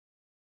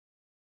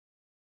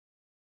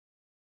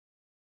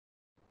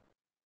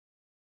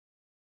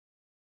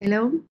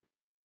Hello,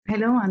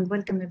 hello and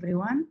welcome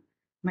everyone.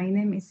 My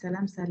name is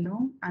Salam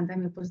Saloom and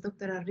I'm a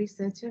postdoctoral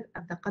researcher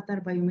at the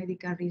Qatar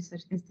Biomedical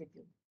Research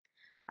Institute.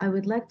 I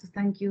would like to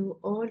thank you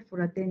all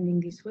for attending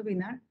this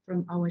webinar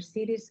from our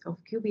series of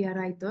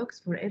QBRI talks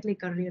for early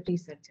career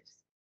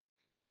researchers.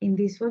 In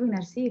this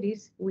webinar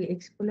series, we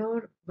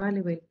explore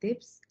valuable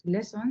tips,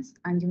 lessons,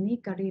 and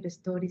unique career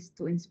stories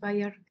to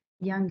inspire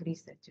young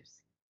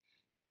researchers.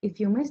 If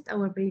you missed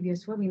our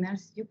previous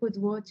webinars, you could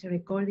watch a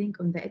recording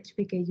on the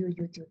HPKU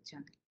YouTube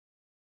channel.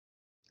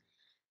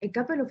 A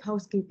couple of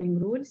housekeeping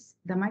rules.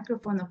 The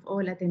microphone of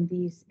all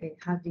attendees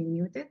have been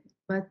muted,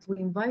 but we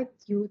invite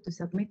you to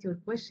submit your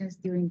questions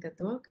during the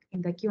talk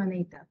in the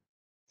Q&A tab.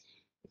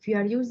 If you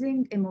are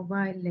using a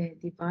mobile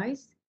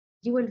device,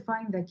 you will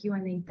find the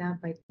Q&A tab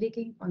by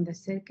clicking on the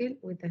circle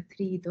with the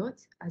 3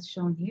 dots as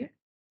shown here.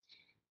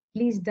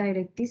 Please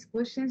direct these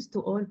questions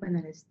to all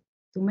panelists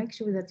to make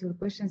sure that your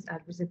questions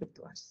are visible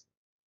to us.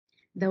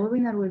 The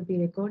webinar will be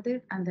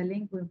recorded and the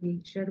link will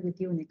be shared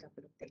with you in a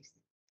couple of days.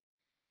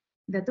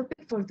 The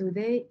topic for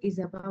today is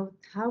about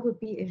how a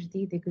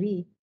PhD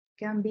degree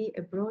can be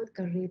a broad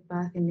career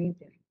path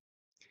enabler.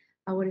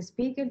 Our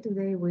speaker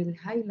today will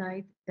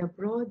highlight the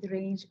broad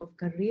range of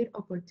career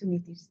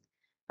opportunities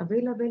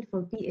available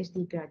for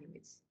PhD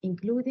graduates,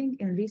 including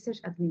in research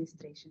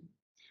administration,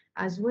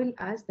 as well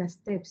as the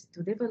steps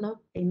to develop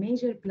a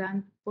major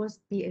plan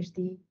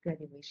post-PhD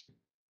graduation.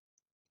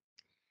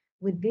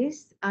 With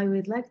this, I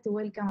would like to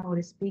welcome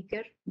our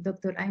speaker,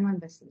 Dr. Ayman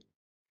Basil.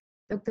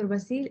 Dr.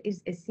 Basil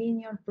is a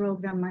senior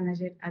program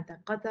manager at the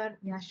Qatar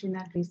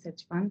National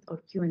Research Fund,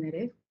 or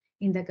QNRF,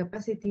 in the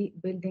capacity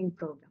building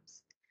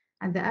programs,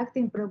 and the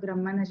acting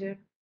program manager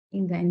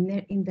in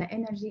the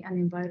energy and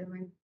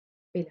environment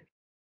pillar.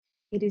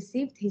 He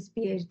received his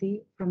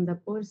PhD from the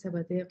Paul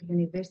Sabatier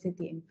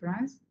University in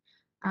France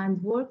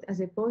and worked as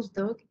a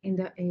postdoc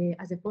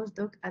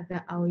at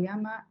the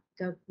Aoyama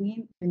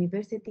Gakuin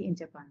University in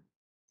Japan.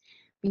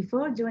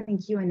 Before joining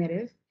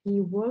QNRF, he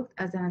worked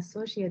as an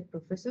associate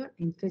professor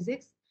in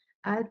physics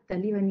at the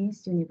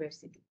Lebanese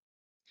University.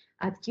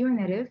 At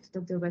QNRF,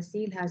 Dr.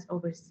 Basil has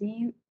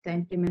overseen the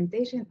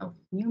implementation of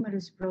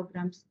numerous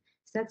programs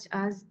such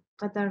as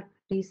Qatar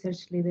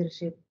Research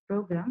Leadership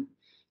Program,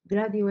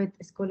 Graduate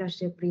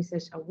Scholarship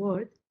Research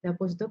Award, the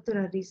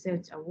Postdoctoral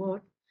Research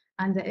Award,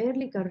 and the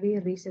Early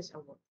Career Research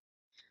Award.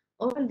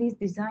 All these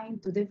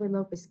designed to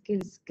develop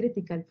skills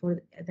critical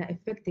for the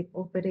effective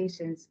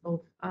operations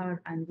of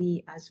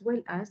R&D, as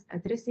well as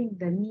addressing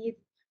the need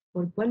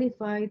for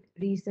qualified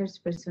research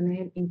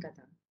personnel in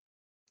Qatar.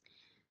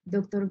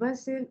 Dr.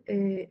 Basil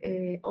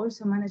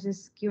also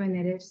manages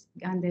QNRF's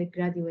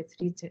undergraduate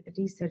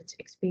research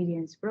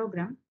experience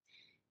program,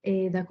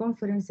 the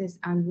conferences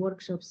and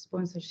workshop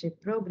sponsorship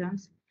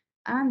programs,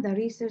 and the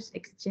research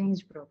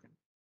exchange program.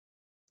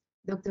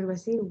 Dr.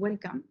 Basil,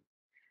 welcome.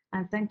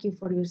 And thank you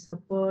for your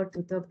support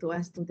to talk to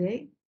us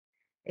today.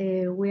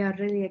 We are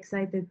really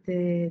excited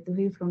to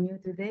hear from you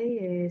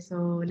today,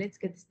 so let's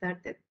get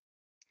started.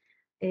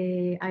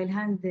 I'll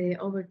hand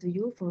over to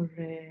you for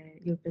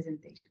your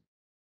presentation.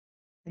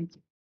 Thank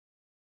you.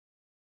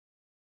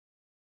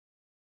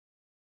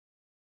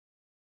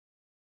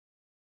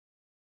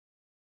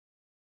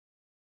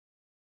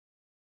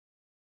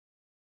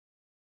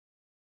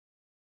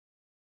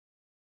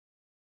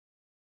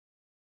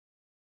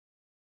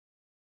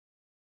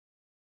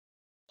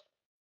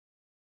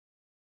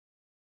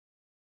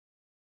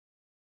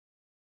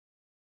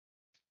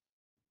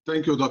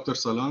 Thank you, Dr.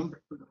 Salam,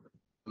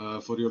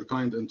 for your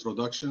kind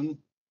introduction,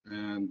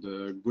 and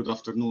good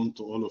afternoon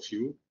to all of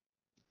you.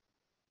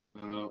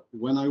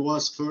 When I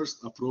was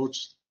first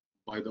approached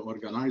by the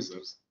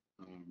organizers,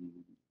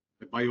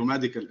 the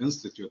Biomedical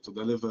Institute, to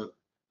deliver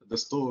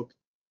this talk,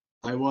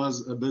 I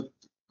was a bit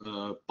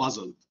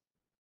puzzled.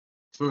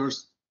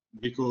 First,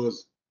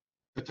 because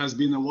it has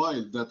been a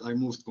while that I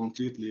moved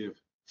completely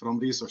from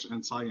research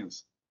and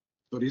science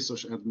to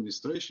research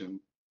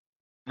administration.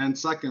 And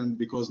second,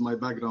 because my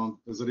background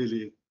is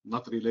really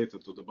not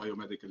related to the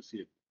biomedical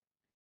field.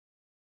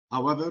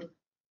 However,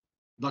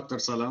 Dr.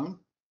 Salam,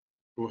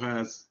 who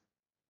has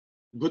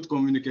good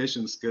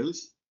communication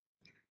skills,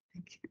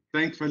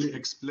 thankfully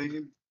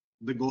explained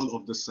the goal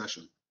of this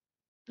session.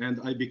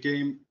 And I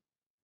became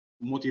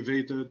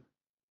motivated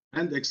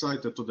and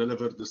excited to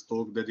deliver this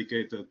talk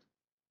dedicated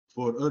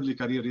for early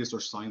career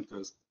research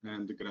scientists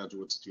and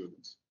graduate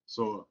students.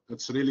 So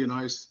it's really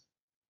nice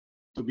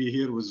to be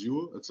here with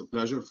you. It's a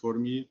pleasure for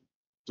me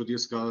to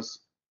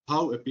discuss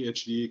how a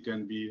PhD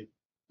can be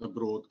a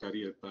broad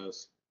career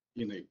path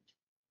enabled.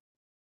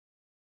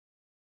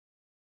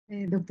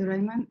 Dr.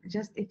 Ayman,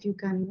 just if you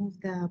can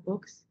move the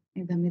box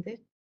in the middle.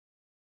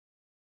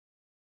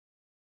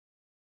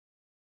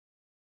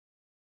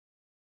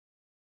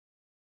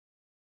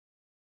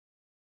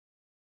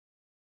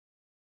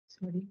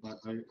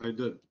 Sorry. I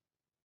did.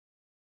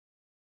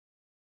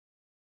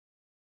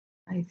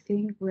 I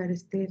think we are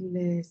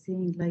still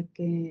seeing like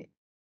a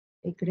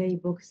gray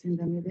box in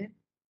the middle,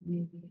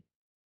 maybe.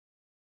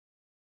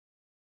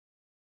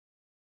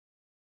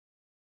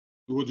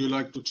 Would you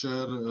like to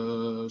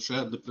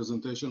share the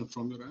presentation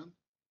from your end?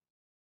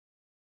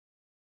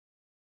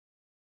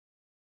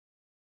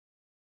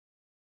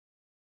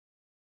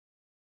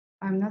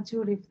 I'm not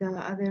sure if the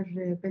other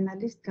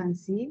panelists can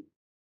see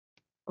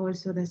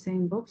also the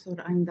same box or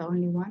I'm the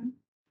only one.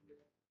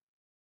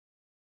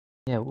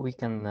 Yeah, we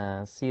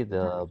can see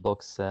the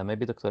box.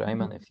 Maybe Dr.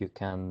 Ayman, if you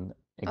can.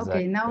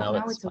 Okay, now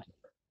it's it's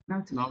fine.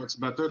 okay. Now it's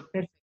better.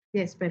 Perfect.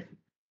 Yes, perfect.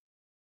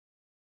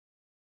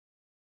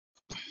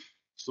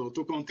 So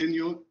to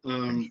continue,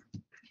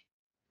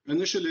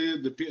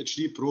 initially the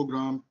PhD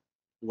program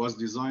was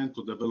designed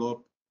to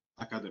develop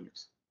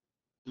academics.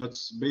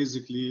 That's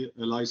basically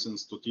a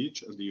license to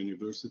teach at the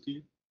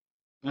university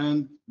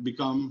and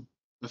become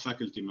a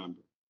faculty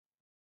member.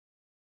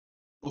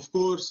 Of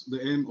course,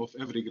 the aim of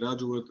every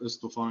graduate is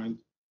to find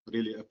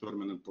really a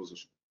permanent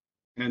position.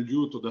 And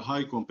due to the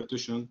high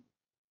competition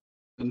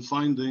in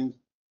finding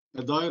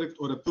a direct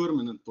or a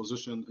permanent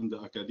position in the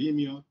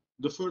academia,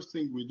 the first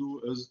thing we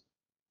do is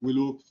we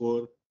look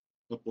for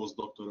a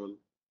postdoctoral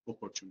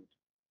opportunity.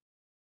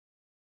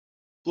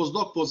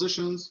 Postdoc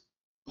positions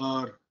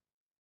are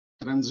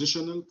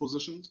transitional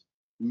positions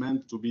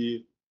meant to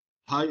be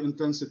high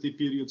intensity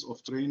periods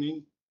of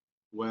training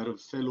where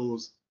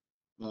fellows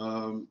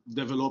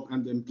develop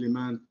and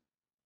implement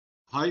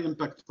high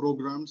impact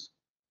programs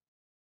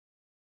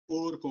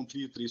or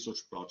complete research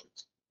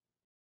projects.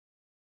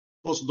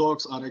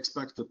 Postdocs are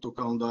expected to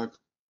conduct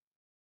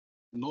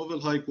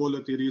novel high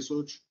quality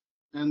research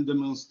and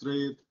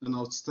demonstrate an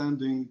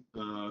outstanding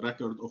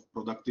record of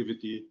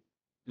productivity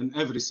in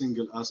every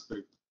single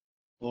aspect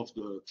of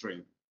the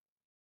training.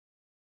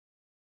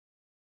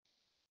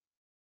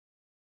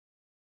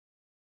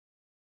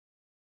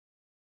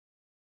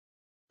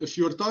 If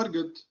your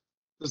target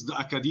is the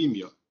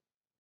academia,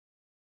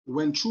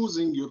 when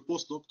choosing your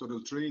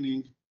postdoctoral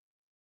training,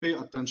 pay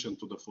attention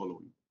to the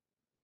following.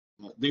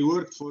 They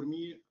worked for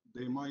me,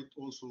 they might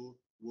also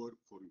work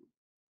for you.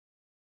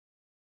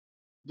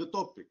 The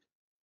topic,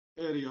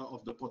 area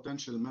of the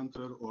potential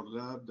mentor or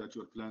lab that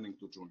you're planning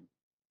to join.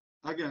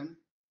 Again,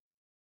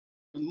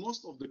 in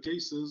most of the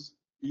cases,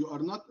 you are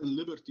not in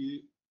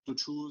liberty to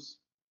choose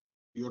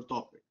your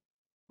topic,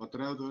 but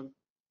rather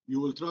you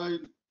will try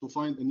to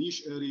find a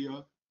niche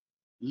area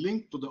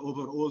linked to the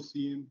overall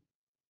theme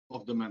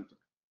of the mentor.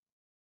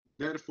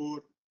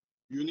 Therefore,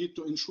 you need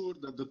to ensure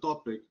that the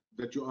topic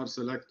that you are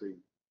selecting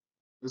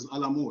is a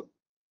la mode,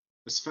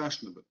 is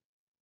fashionable,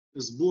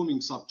 is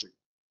booming subject,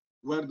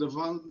 where the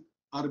funds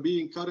are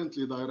being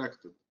currently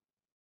directed.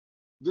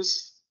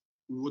 This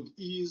would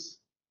ease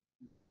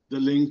the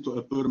link to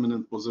a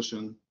permanent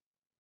position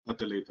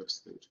at a later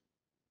stage.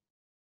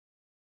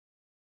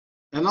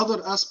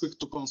 Another aspect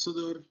to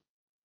consider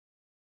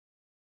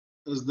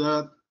is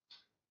that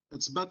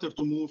it's better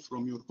to move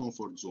from your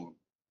comfort zone.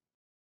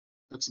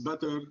 It's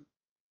better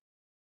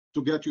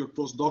to get your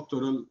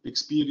postdoctoral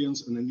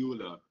experience in a new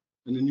lab,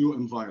 in a new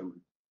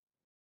environment,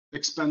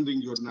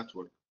 expanding your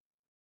network,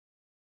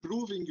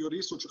 proving your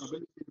research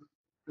ability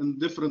in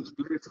different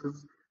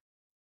places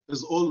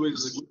is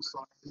always a good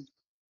sign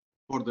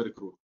for the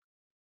recruit.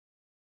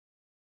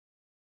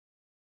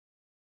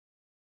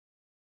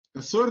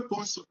 A third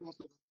point to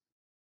consider,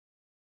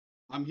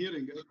 I'm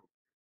hearing echo.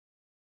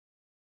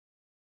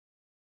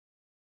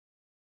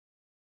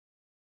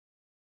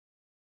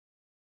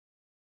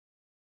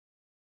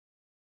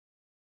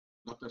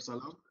 Dr.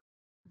 Salam?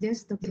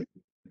 Yes, Doctor.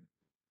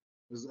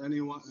 Is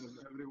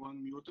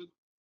everyone muted?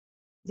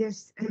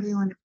 Yes,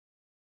 everyone.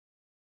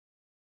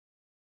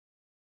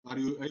 Are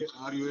you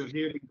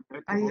hearing the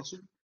echo Are you- also?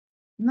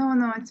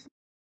 No, it's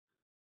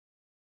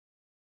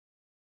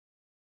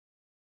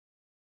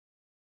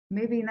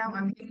maybe now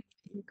I'm hearing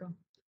echo.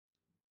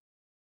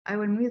 I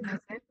will mute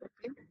myself,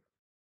 okay?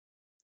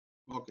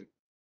 Okay.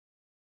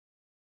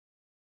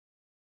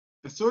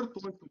 A third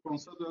point to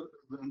consider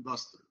is the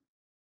industry.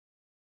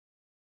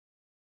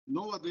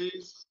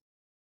 Nowadays,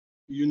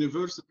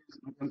 universities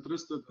are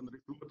interested in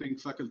recruiting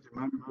faculty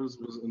members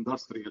with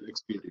industrial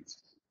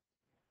experience.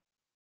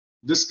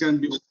 This can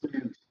be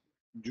obtained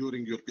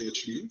during your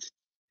PhD.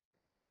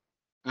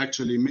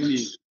 Actually,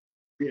 many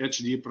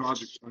PhD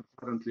projects are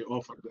currently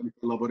offered in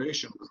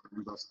collaboration with the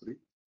industry.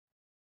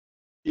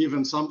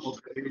 Even some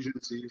of the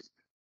agencies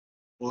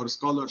or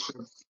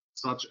scholarships,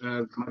 such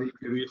as Marie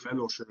Curie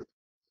Fellowship,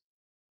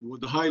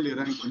 would highly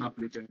rank an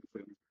application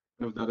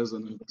if there is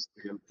an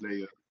industrial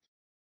player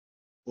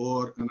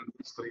or an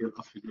industrial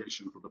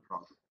affiliation to the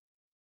project.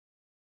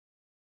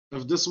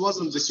 If this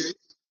wasn't the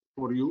case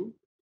for you,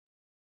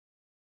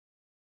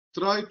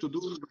 try to do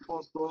the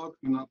postdoc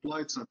in an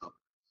applied setup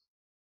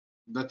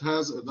that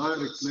has a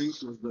direct link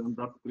with the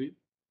industry,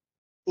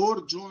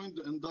 or join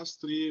the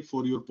industry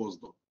for your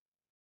postdoc.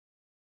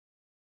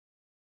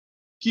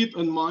 Keep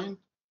in mind,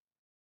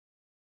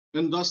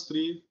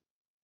 industry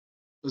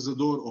is a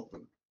door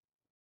open.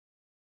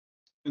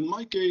 In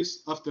my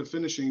case, after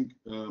finishing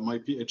my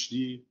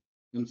PhD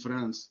in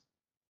France,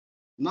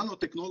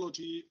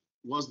 nanotechnology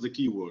was the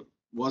keyword,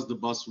 was the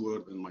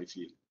buzzword in my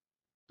field.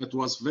 It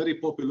was very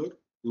popular,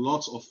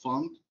 lots of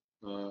funds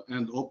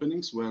and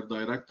openings were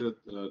directed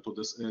to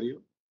this area.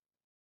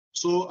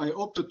 So I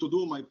opted to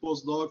do my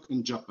postdoc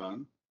in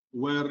Japan,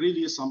 where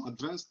really some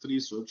advanced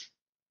research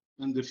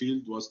in the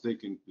field was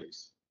taking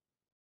place.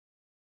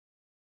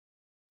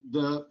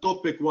 The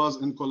topic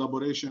was in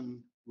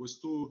collaboration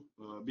with two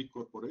big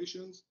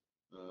corporations,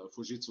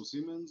 Fujitsu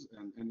Siemens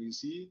and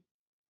NEC.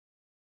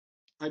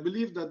 I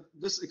believe that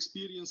this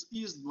experience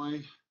eased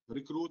my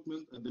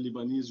recruitment at the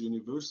Lebanese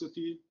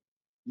university,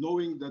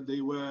 knowing that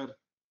they were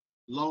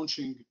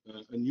launching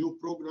a new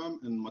program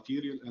in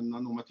material and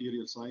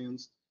nanomaterial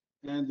science,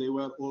 and they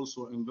were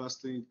also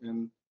investing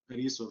in a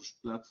research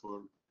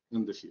platform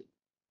in the field.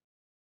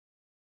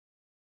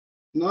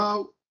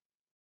 Now,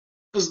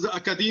 is the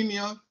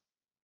academia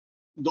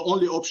the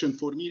only option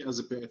for me as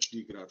a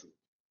PhD graduate?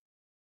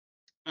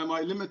 Am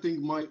I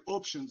limiting my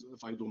options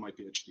if I do my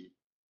PhD?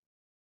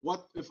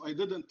 What if I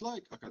didn't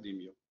like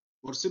academia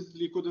or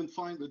simply couldn't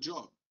find a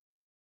job?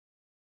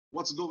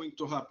 What's going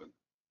to happen?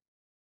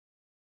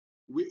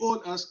 We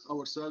all asked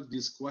ourselves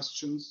these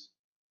questions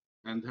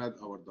and had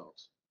our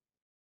doubts.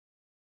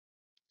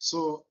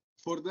 So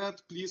for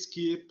that, please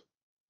keep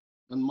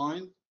in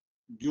mind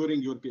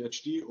during your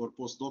PhD or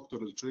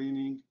postdoctoral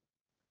training,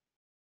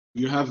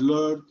 you have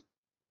learned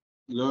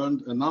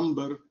a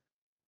number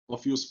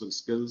of useful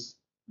skills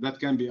that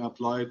can be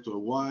applied to a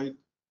wide,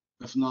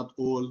 if not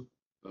all,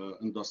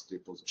 industry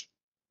position.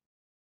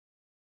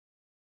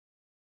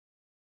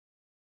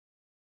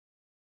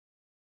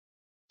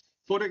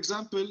 For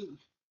example,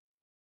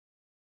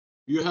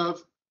 you have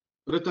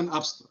written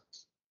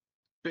abstracts,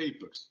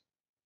 papers,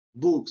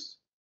 books,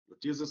 your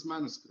thesis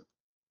manuscript.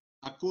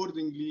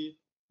 Accordingly,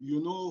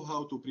 you know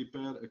how to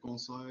prepare a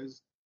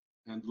concise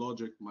and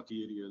logic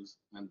materials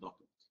and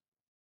documents.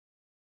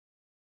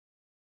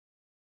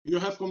 You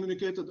have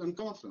communicated in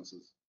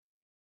conferences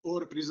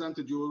or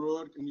presented your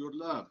work in your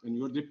lab, in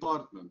your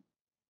department.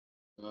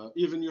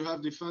 Even you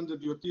have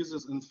defended your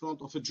thesis in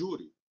front of a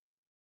jury.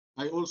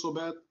 I also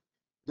bet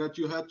that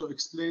you had to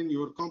explain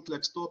your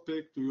complex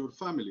topic to your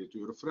family, to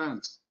your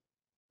friends,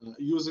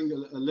 using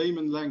a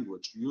layman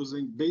language,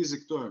 using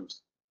basic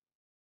terms.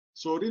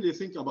 So really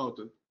think about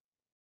it.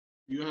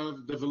 You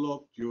have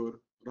developed your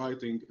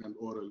writing and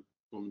oral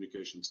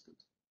communication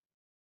skills.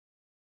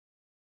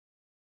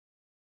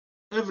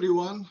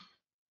 Everyone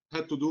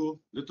had to do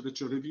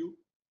literature review.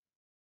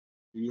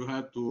 You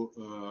had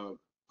to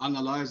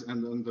analyze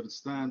and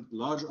understand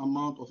large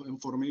amount of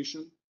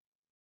information.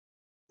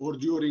 Or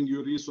during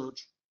your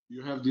research,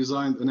 you have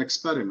designed an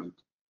experiment,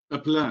 a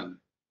plan,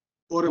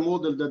 or a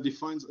model that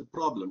defines a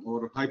problem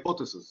or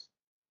hypothesis,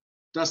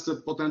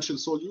 tested potential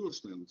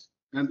solutions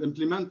and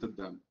implemented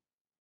them,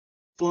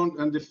 formed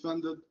and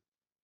defended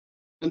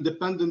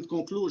independent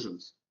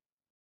conclusions.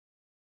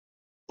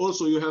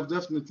 Also, you have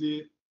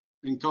definitely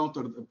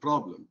encountered a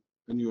problem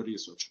in your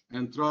research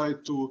and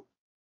tried to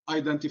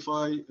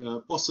identify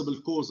possible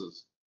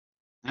causes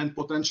and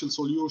potential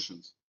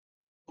solutions.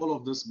 All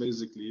of this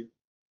basically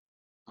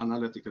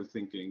analytical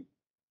thinking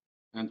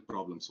and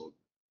problem solving.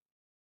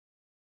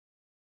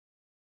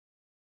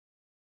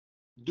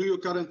 Do you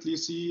currently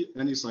see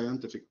any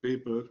scientific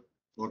paper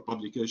or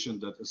publication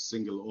that is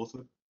single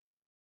author?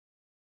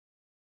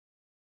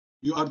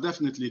 You are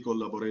definitely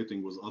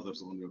collaborating with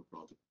others on your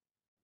project.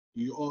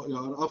 You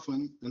are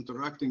often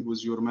interacting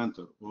with your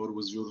mentor or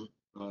with your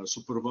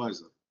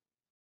supervisor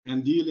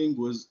and dealing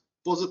with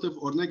positive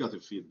or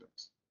negative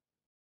feedbacks.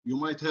 You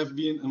might have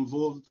been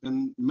involved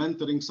in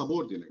mentoring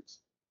subordinates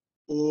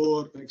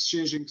or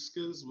exchanging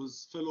skills with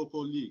fellow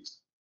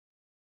colleagues.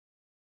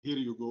 Here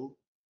you go.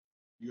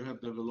 You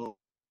have developed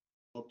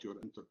your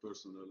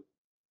interpersonal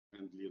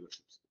and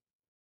leadership skills.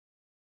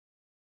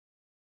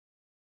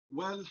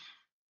 Well,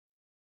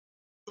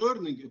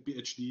 earning a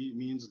PhD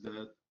means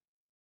that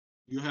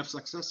you have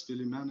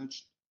successfully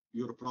managed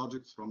your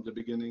project from the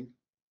beginning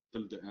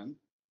till the end.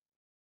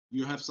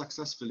 You have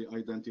successfully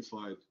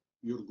identified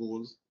your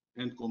goals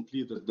and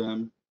completed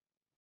them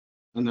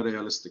in a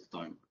realistic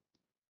time.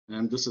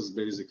 And this is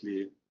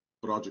basically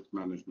project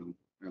management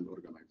and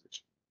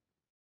organization.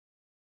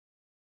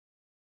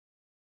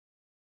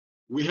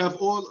 We have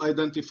all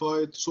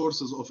identified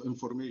sources of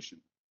information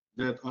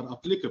that are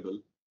applicable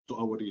to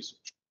our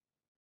research.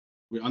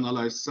 We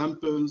analyzed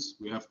samples,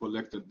 we have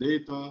collected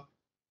data.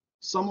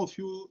 Some of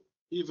you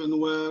even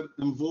were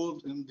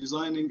involved in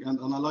designing and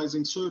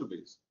analyzing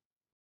surveys.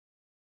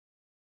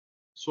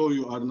 So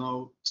you are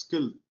now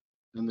skilled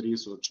in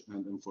research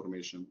and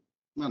information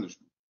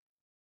management.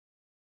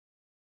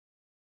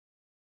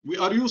 We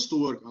are used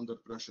to work under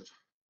pressure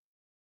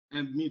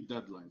and meet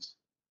deadlines.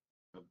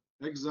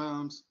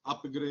 Exams,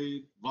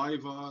 upgrade,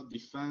 viva,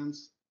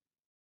 defense.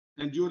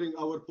 And during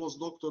our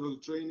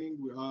postdoctoral training,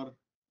 we are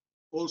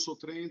also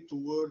trained to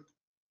work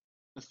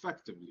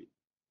effectively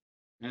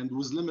and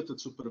with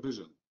limited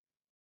supervision.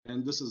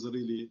 And this is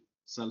really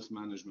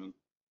self-management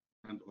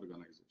and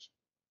organization.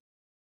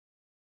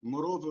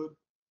 Moreover,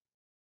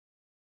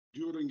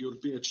 during your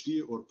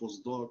PhD or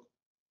postdoc,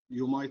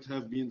 you might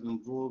have been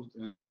involved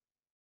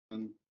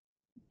in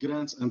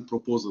grants and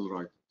proposal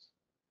writing,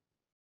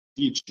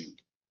 teaching,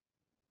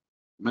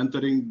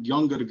 mentoring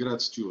younger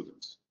grad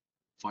students,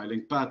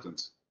 filing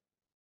patents,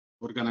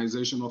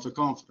 organization of a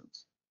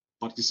conference,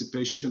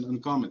 participation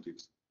in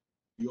committees.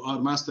 You are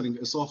mastering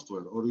a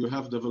software or you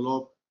have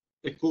developed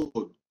a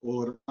code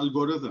or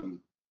algorithm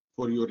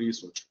for your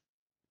research.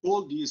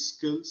 All these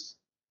skills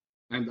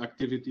and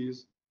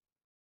activities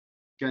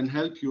can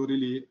help you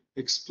really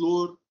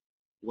explore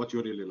what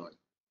you really like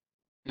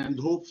and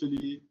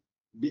hopefully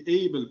be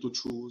able to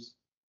choose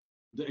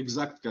the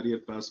exact career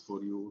path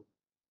for you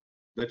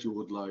that you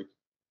would like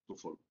to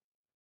follow.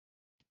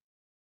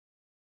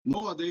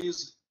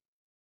 Nowadays,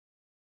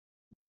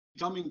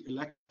 becoming a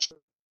lecturer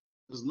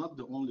is not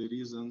the only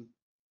reason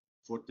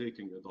for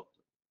taking a doctorate.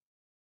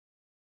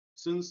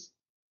 Since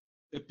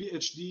a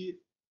PhD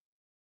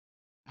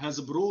has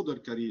a broader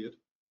career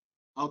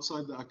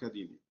outside the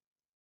academia.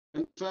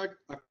 In fact,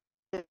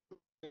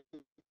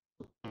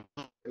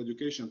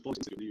 education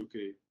policy in the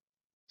UK,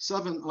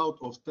 7 out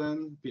of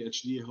 10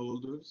 PhD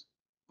holders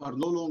are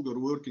no longer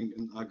working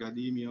in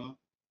academia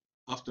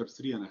after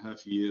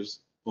 3.5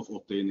 years of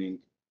obtaining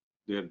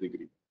their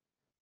degree.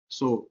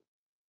 So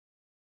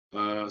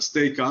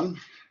stay calm,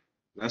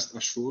 rest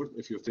assured.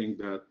 If you think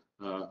that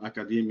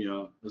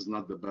academia is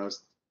not the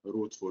best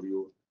route for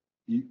you,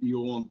 you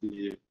won't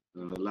be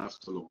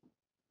left alone.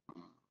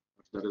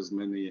 There is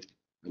many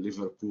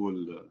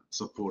Liverpool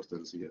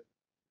supporters here.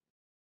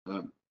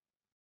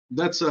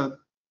 That said,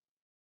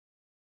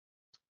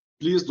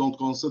 please don't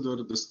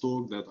consider this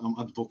talk that I'm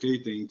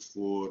advocating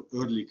for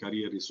early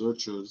career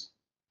researchers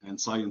and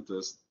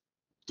scientists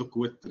to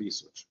quit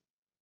research,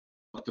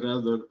 but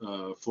rather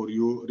for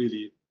you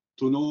really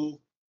to know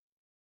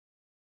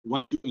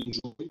what you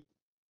enjoy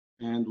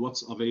and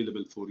what's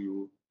available for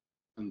you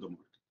in the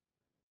market.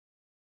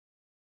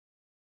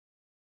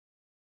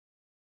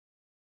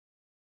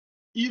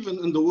 Even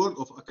in the world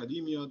of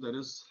academia, there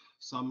is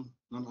some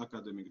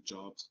non-academic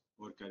jobs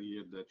or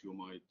career that you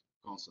might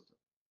consider.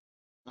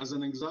 As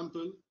an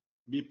example,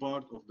 be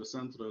part of the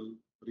Central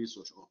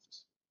Research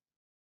Office.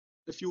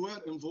 If you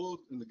were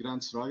involved in the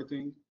grants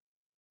writing,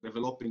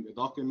 developing a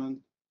document,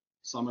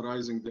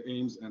 summarizing the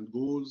aims and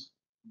goals,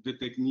 the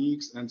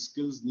techniques and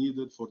skills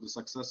needed for the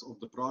success of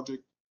the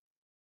project,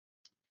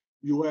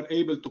 you were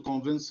able to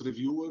convince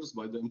reviewers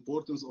by the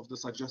importance of the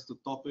suggested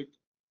topic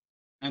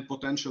and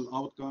potential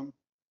outcome,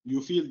 you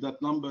feel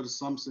that number is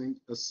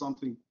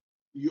something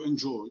you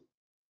enjoy,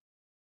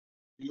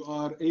 you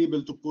are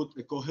able to put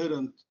a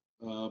coherent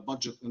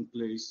budget in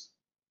place,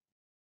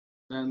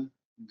 then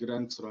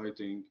grants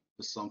writing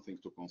is something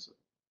to consider.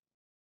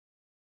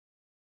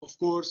 Of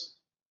course,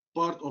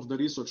 part of the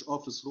research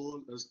office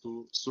role is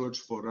to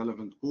search for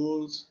relevant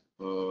goals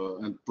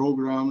and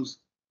programs,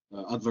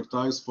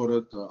 advertise for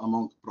it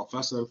among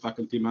professor,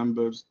 faculty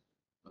members,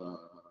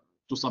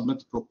 to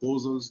submit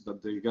proposals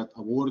that they get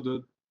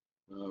awarded.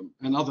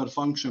 Another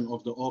function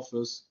of the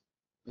office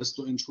is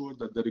to ensure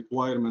that the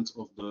requirements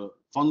of the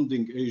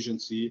funding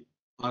agency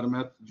are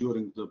met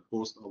during the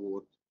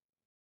post-award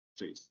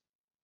phase.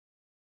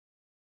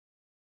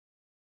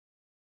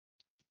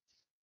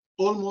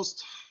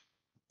 Almost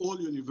all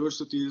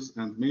universities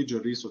and major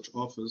research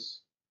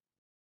offices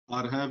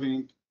are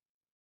having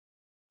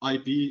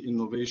IP,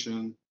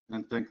 innovation,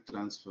 and tech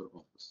transfer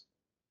office.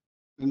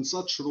 In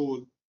such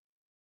role,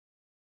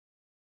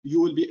 you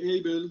will be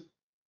able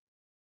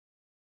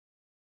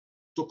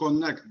to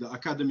connect the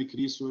academic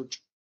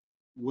research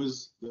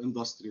with the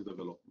industry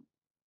development.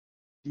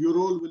 Your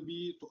role will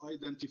be to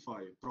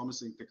identify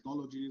promising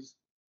technologies,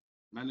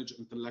 manage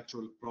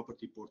intellectual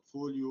property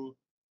portfolio,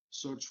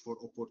 search for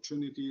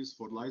opportunities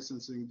for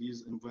licensing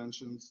these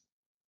inventions,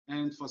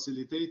 and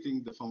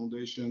facilitating the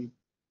foundation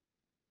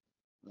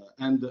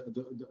and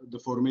the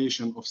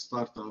formation of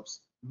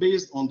startups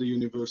based on the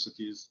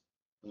university's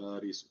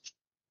research.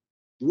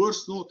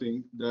 Worth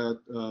noting that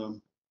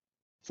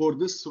for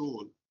this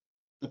role,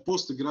 a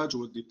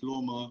postgraduate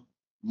diploma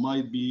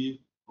might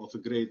be of a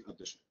great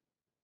addition.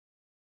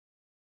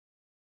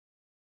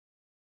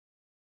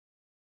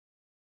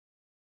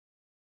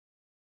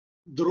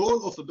 The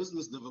role of a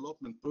business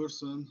development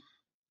person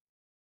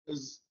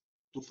is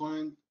to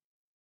find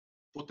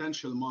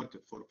potential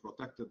market for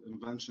protected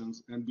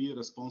inventions and be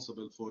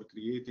responsible for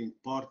creating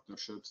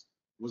partnerships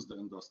with the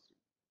industry,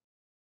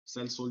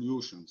 sell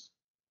solutions,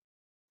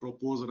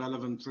 propose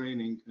relevant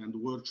training and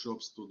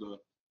workshops to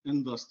the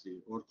industry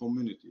or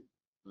community,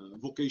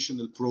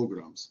 vocational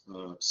programs,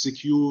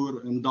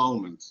 secure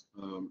endowments,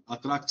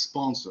 attract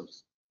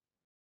sponsors.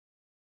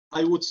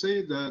 I would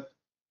say that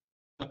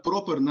a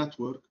proper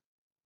network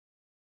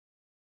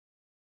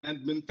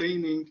and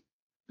maintaining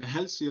a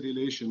healthy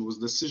relation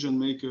with decision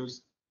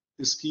makers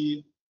is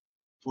key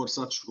for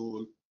such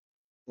role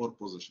or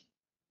position.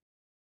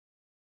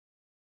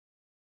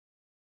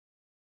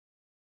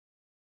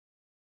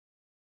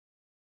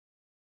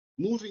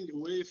 Moving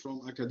away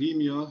from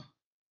academia,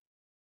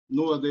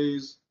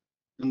 nowadays,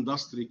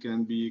 industry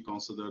can be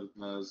considered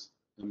as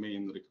a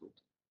main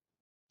recruiter.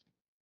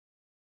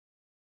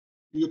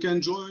 You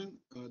can join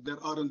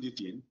their R&D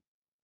team.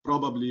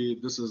 Probably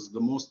this is the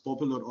most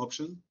popular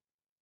option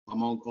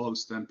among all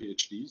STEM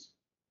PhDs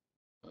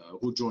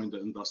who join the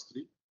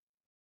industry.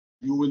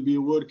 You will be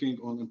working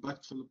on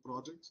impactful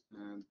projects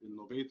and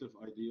innovative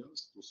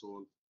ideas to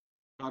solve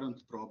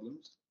current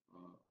problems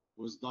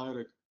with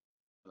direct,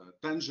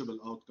 tangible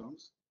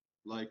outcomes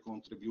like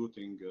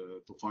contributing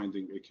to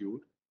finding a cure.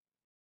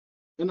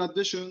 In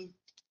addition,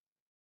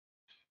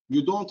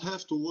 you don't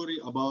have to worry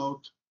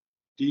about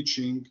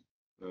teaching,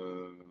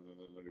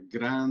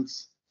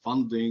 grants,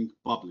 funding,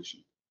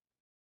 publishing.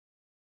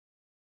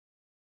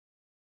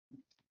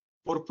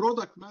 For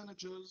product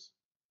managers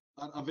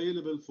are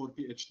available for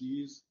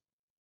PhDs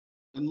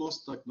in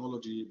most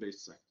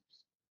technology-based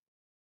sectors,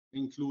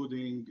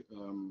 including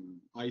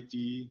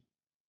IT,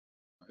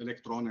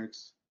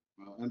 electronics,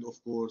 and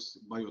of course,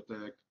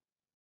 biotech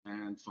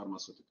and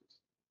pharmaceuticals.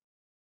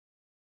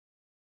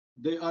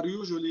 They are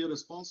usually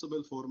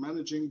responsible for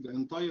managing the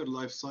entire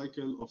life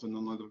cycle of an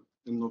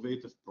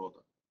innovative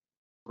product,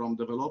 from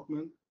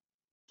development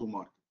to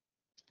market.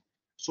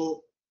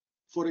 So,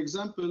 for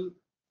example,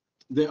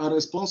 they are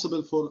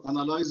responsible for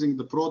analyzing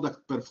the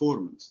product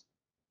performance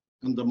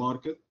in the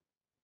market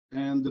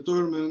and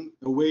determine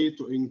a way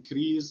to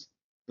increase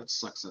its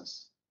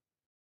success.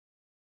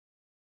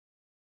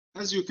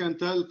 As you can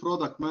tell,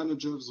 product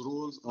managers'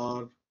 roles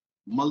are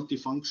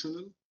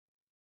multifunctional,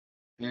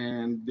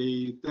 and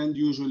they tend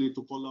usually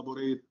to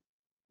collaborate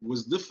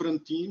with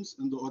different teams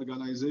in the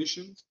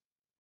organization,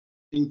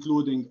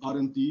 including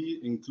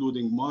R&D,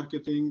 including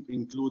marketing,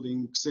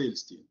 including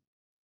sales team.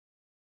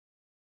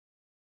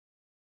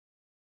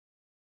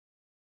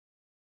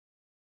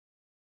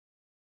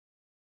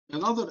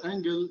 Another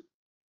angle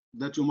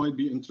that you might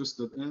be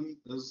interested in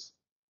is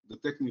the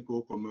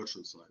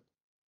technical-commercial side.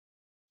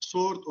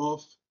 Sort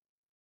of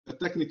a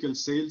technical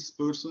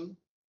salesperson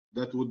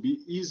that would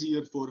be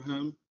easier for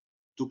him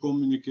to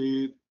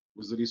communicate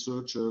with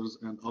researchers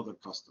and other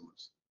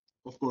customers.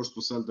 Of course,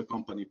 to sell the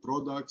company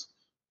products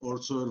or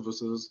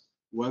services,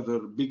 whether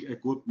big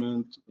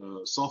equipment,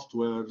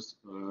 softwares,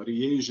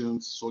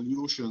 reagents,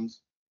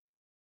 solutions.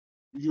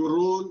 Your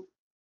role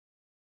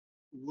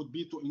would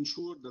be to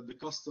ensure that the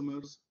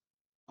customers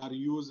are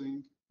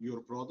using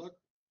your product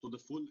to the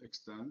full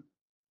extent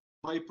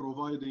by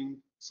providing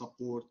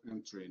support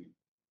and training.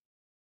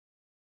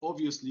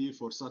 Obviously,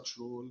 for such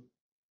role,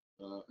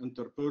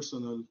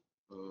 interpersonal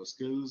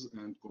skills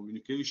and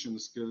communication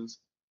skills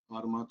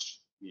are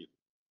much needed.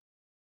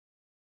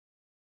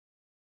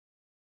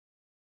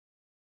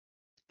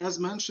 As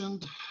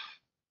mentioned,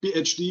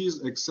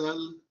 PhDs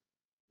excel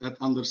at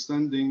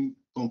understanding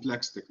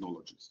complex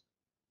technologies,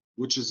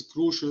 which is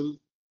crucial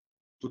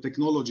to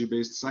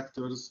technology-based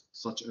sectors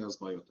such as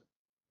biotech.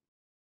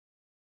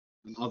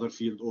 And other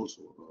fields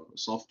also,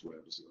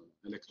 softwares,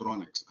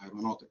 electronics,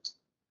 aeronautics.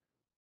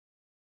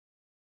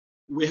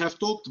 We have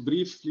talked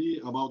briefly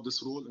about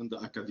this role in the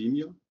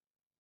academia.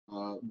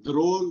 The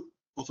role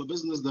of a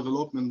business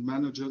development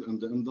manager in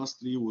the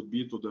industry would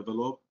be to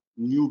develop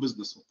new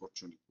business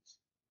opportunities,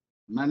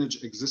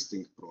 manage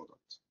existing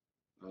products,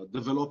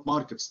 develop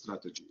market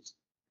strategies,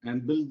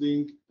 and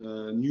building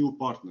new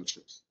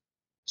partnerships.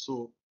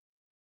 So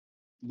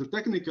the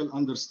technical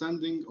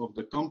understanding of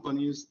the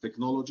company's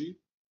technology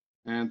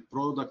and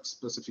product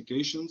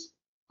specifications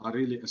are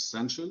really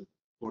essential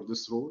for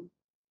this role.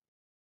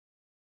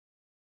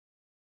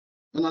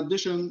 In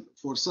addition,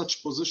 for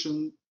such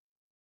position,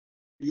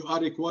 you are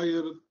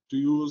required to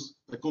use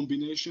a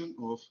combination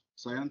of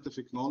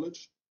scientific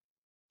knowledge,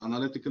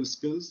 analytical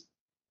skills,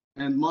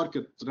 and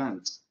market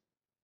trends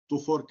to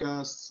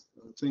forecast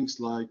things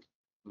like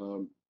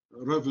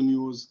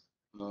revenues,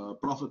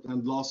 profit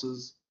and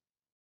losses,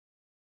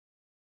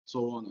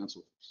 so on and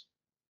so forth.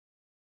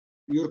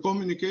 Your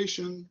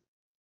communication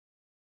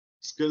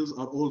skills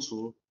are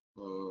also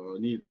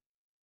needed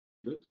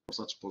for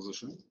such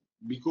position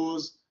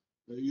because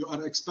you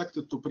are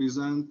expected to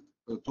present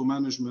to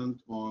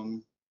management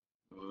on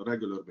a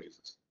regular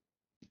basis.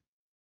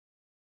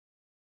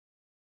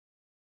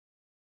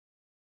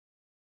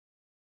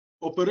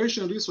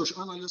 Operation research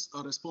analysts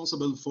are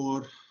responsible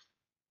for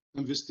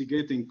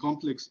investigating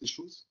complex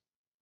issues,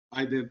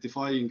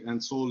 identifying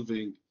and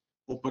solving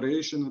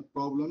operational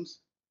problems,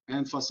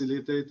 and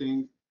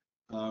facilitating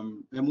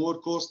a more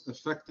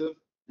cost-effective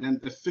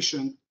and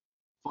efficient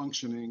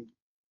functioning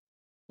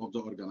of the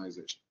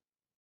organization.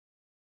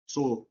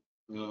 So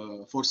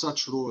for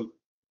such role,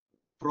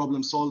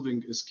 problem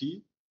solving is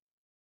key.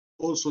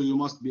 Also, you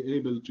must be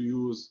able to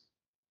use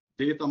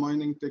data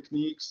mining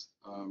techniques,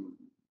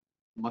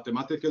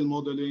 mathematical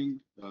modeling,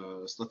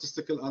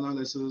 statistical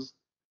analysis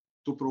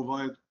to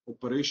provide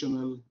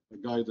operational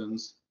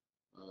guidance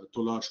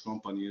to large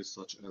companies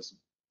such as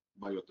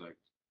biotech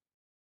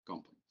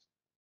companies.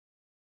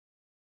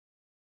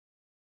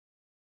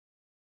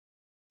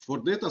 For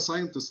data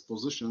scientist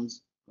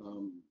positions,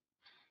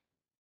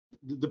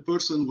 the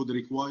person would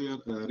require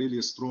a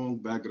really strong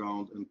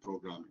background in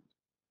programming.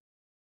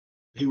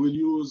 He will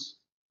use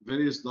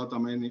various data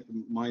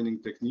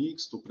mining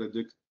techniques to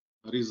predict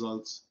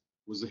results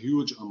with a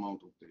huge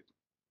amount of data.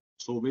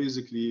 So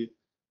basically,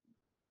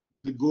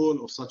 the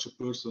goal of such a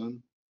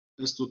person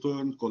is to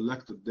turn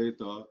collected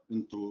data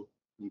into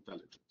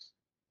intelligence.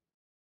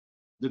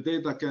 The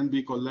data can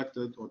be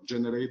collected or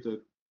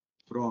generated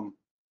from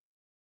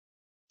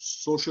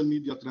social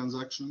media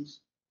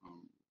transactions,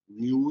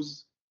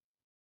 news,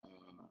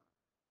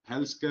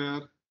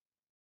 healthcare,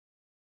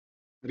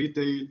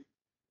 retail,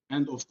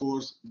 and of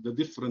course, the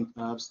different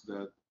apps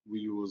that we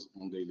use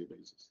on a daily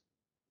basis.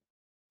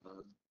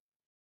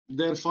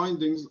 Their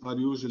findings are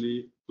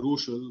usually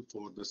crucial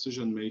for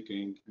decision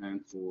making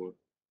and for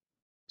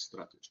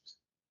strategies.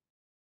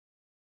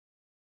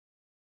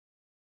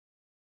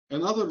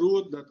 Another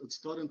route that is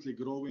currently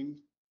growing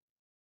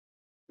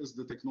is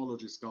the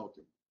technology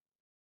scouting.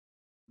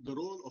 The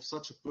role of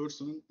such a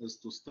person is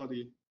to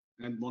study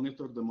and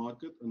monitor the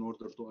market in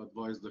order to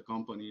advise the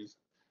companies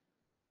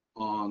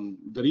on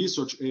the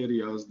research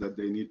areas that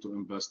they need to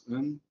invest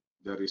in,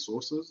 their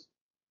resources.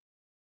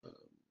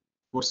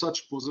 For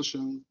such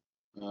position,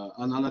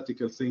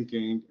 analytical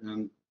thinking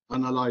and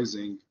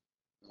analyzing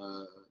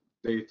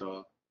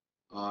data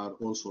are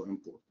also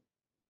important.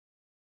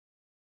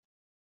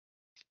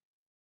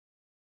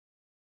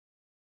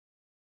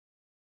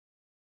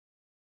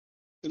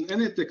 In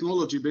any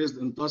technology-based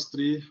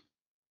industry,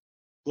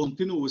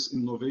 continuous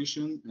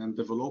innovation and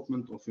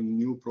development of a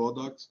new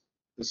product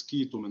is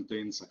key to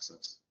maintain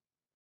success.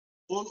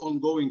 All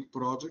ongoing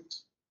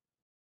projects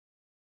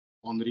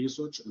on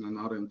research and an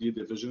R&D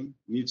division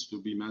needs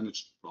to be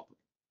managed properly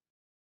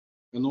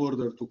in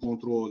order to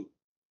control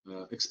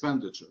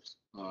expenditures,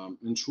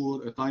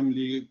 ensure a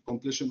timely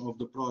completion of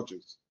the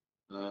projects,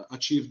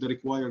 achieve the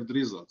required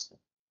results.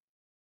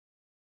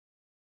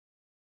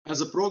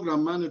 As a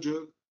program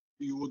manager,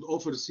 you would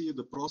oversee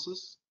the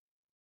process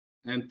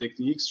and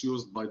techniques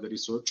used by the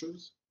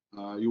researchers.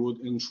 You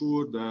would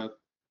ensure that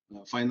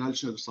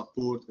financial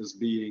support is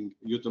being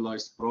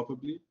utilized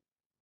properly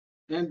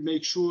and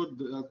make sure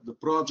that the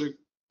project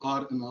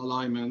are in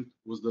alignment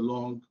with the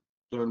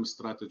long-term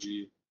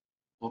strategy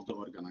of the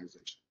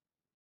organization.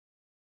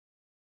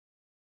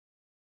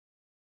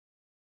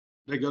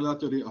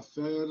 Regulatory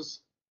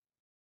affairs.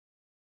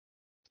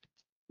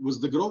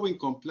 With the growing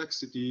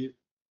complexity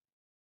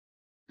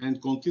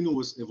and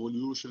continuous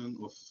evolution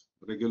of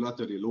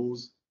regulatory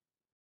laws,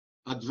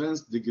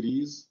 advanced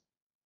degrees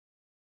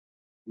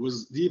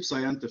with deep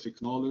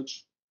scientific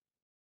knowledge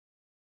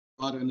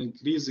are an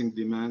increasing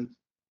demand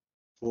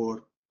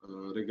for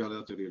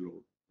regulatory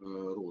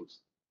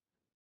roles.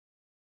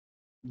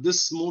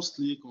 This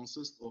mostly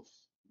consists of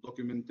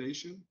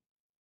documentation,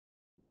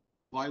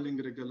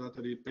 filing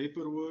regulatory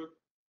paperwork,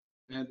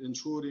 and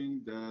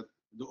ensuring that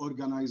the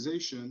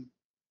organization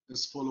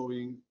is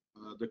following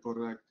the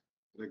correct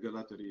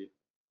regulatory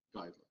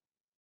guidelines.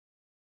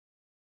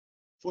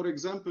 For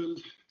example,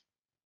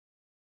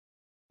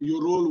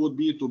 your role would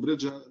be to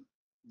bridge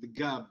the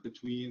gap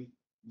between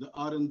the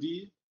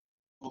R&D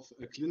of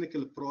a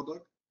clinical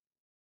product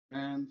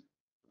and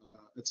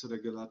its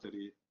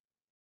regulatory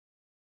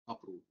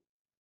approval.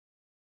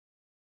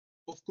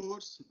 Of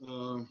course,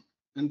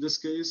 in this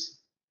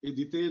case, a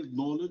detailed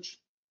knowledge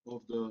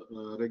of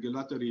the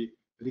regulatory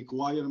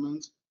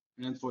requirements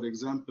and, for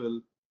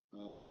example,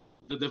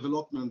 the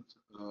development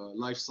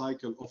life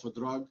cycle of a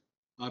drug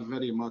are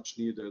very much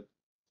needed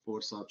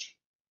for such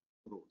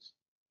roles.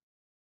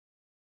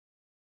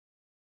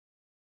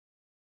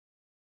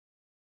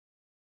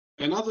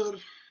 Another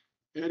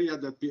area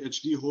that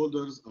PhD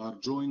holders are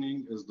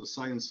joining is the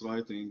science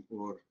writing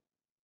or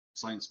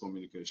science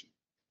communication.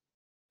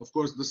 Of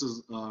course, this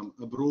is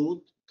a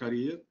broad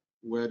career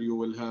where you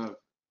will have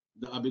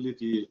the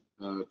ability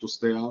to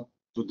stay up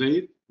to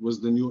date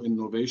with the new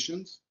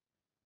innovations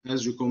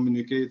as you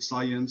communicate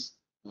science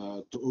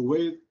to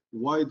a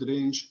wide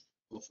range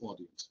of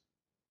audience.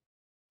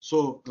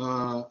 So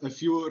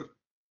if you're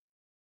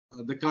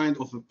the kind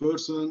of a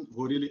person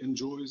who really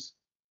enjoys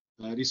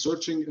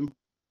researching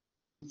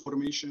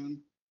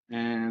information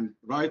and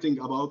writing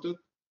about it,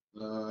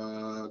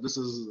 this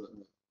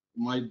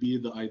might be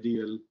the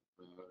ideal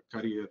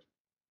career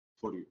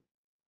for you.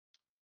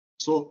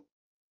 So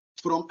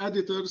from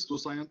editors to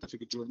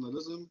scientific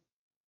journalism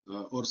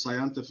or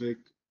scientific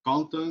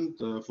content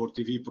for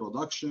TV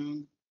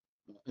production,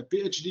 a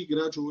PhD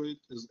graduate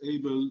is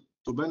able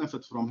to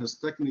benefit from his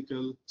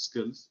technical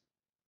skills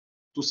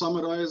to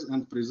summarize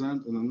and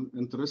present an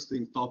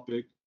interesting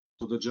topic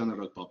to the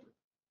general public.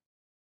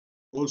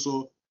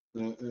 Also,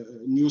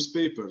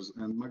 newspapers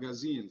and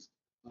magazines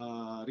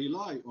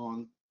rely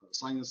on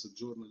science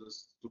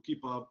journalists to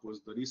keep up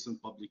with the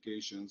recent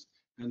publications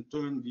and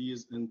turn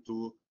these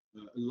into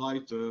a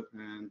lighter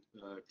and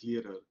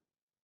clearer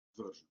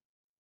version.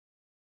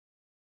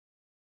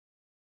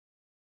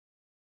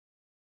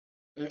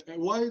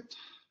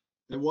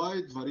 A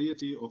wide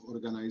variety of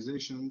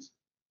organizations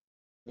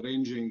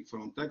ranging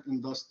from tech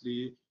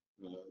industry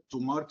to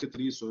market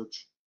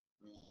research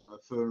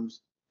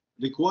firms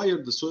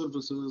require the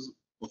services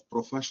of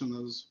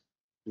professionals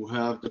who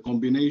have the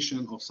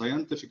combination of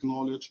scientific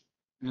knowledge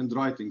and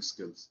writing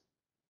skills.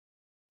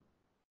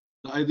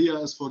 The idea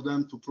is for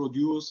them to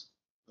produce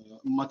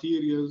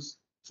materials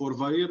for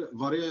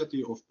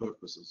variety of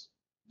purposes.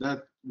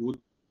 That would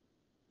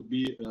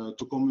be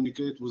to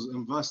communicate with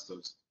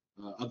investors,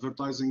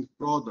 advertising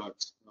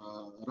products,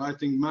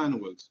 writing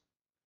manuals,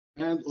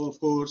 and of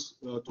course,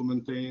 to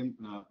maintain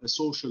a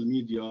social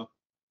media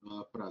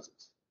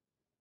presence.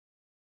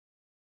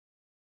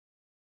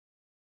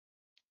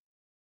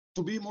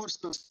 To be more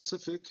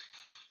specific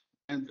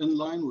And in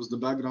line with the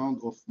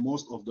background of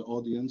most of the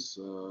audience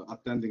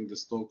attending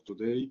this talk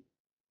today,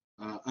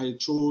 I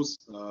chose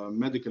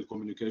medical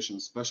communication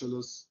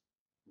specialists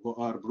who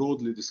are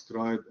broadly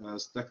described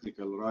as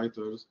technical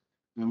writers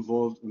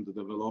involved in the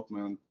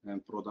development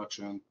and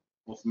production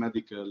of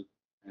medical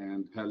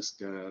and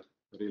healthcare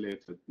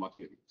related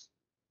materials.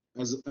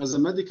 As a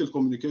medical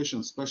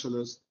communication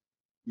specialist,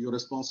 your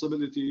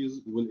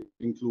responsibilities will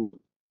include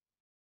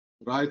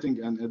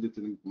writing and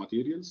editing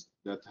materials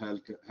that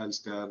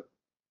healthcare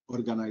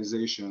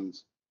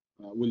organizations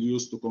will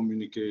use to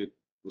communicate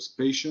with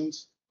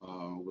patients,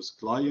 with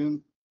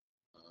clients,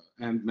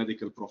 and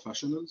medical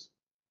professionals.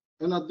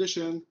 In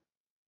addition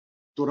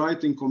to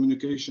writing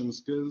communication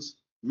skills,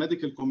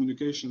 medical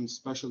communication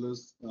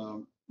specialists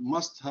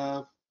must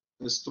have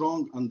a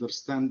strong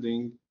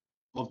understanding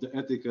of the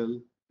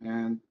ethical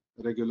and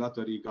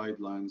regulatory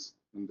guidelines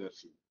in their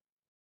field.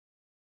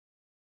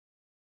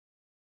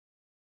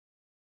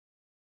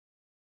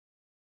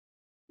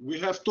 We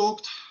have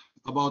talked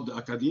about the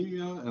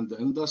academia and the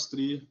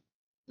industry.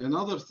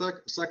 Another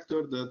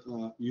sector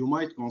that you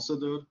might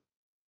consider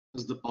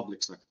is the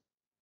public sector.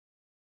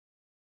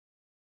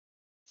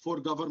 For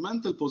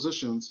governmental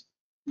positions,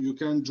 you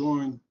can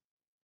join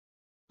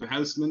the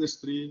health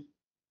ministry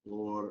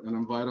or an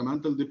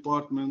environmental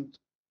department.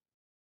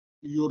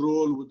 Your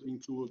role would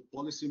include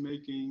policy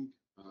making,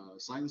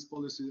 science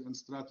policy and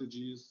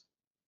strategies.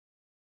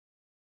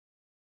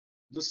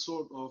 This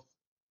sort of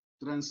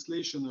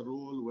translational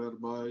role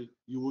whereby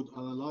you would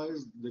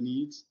analyze the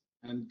needs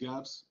and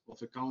gaps of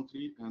a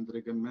country and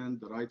recommend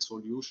the right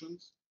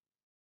solutions,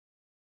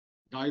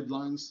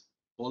 guidelines,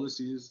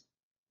 policies,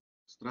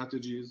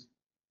 strategies.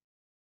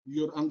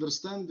 Your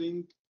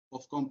understanding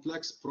of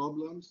complex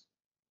problems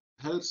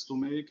helps to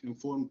make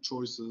informed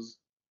choices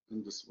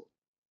in this role.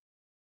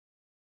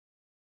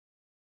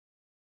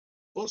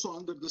 Also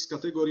under this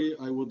category,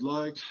 I would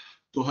like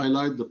to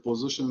highlight the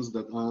positions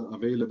that are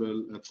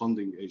available at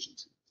funding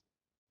agencies,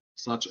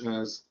 such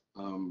as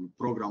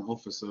program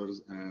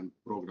officers and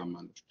program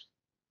managers.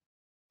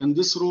 In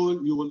this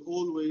role, you will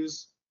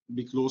always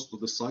be close to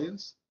the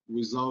science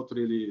without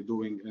really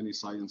doing any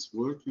science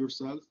work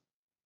yourself.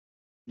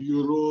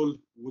 Your role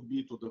would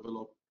be to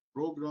develop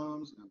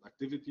programs and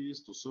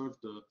activities to serve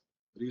the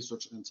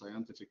research and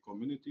scientific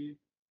community,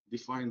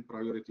 define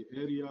priority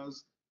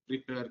areas,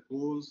 prepare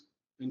goals,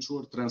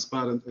 ensure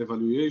transparent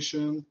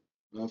evaluation,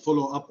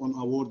 follow up on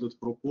awarded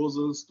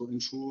proposals to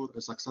ensure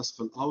a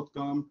successful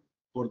outcome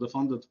for the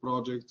funded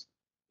projects.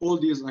 All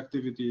these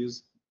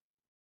activities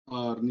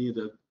are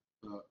needed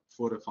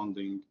for a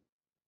funding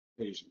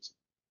agency.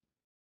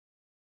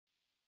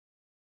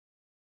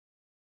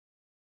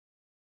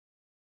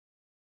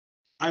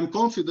 I'm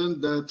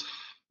confident that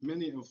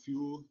many of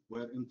you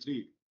were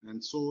intrigued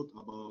and thought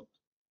about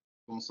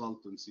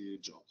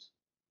consultancy jobs.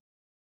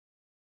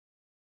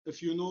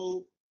 If you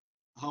know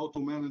how to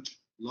manage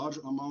large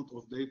amount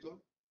of data,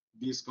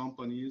 these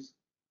companies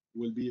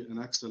will be an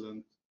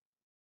excellent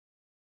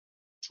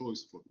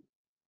choice for you.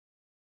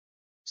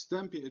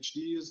 STEM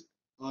PhDs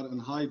are in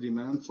high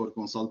demand for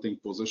consulting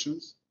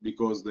positions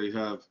because they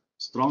have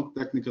strong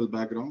technical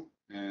background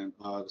and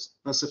are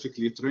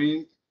specifically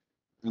trained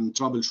in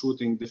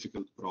troubleshooting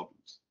difficult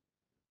problems.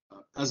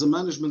 As a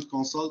management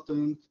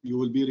consultant, you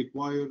will be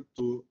required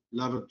to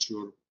leverage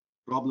your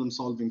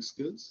problem-solving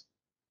skills.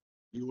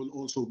 You will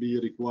also be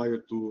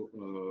required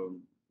to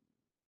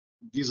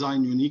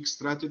design unique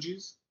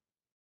strategies.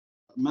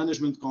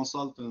 Management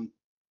consultant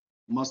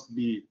must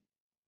be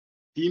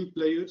team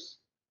players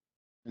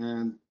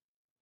and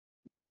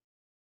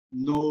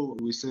know,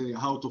 we say,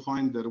 how to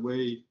find their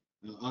way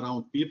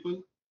around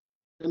people.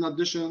 In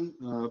addition,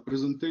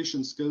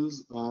 presentation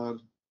skills are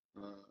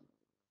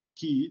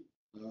key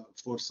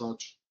for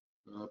such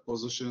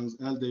positions,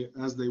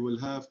 as they will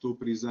have to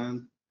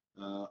present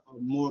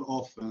more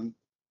often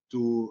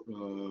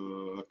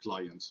to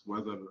clients,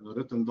 whether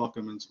written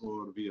documents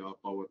or via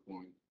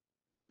PowerPoint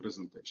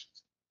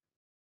presentations.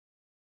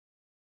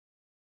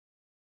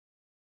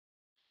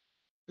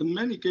 In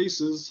many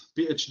cases,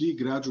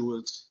 PhD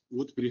graduates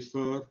would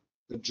prefer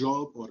a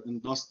job or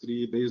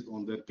industry based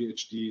on their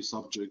PhD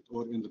subject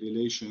or in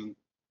relation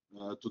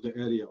to the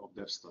area of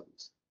their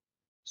studies.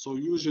 So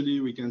usually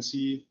we can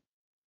see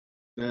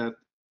that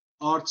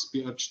arts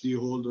PhD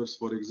holders,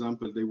 for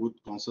example, they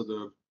would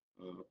consider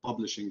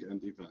publishing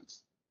and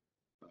events.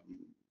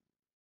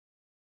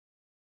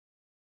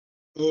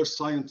 Earth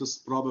scientists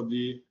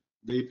probably,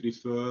 they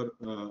prefer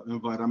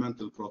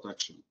environmental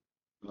protection.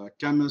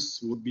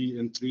 Chemists would be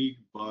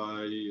intrigued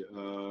by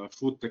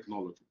food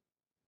technology.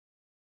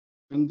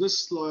 In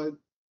this slide,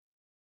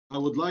 I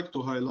would like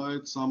to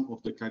highlight some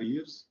of the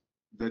careers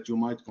that you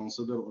might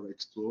consider or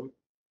explore.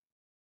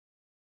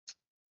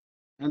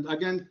 And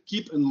again,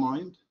 keep in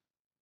mind,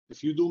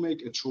 if you do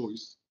make a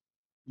choice,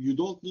 you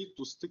don't need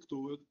to stick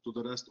to it to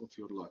the rest of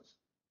your life.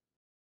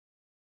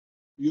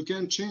 You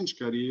can change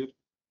career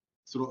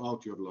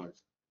throughout your life.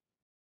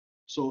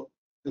 So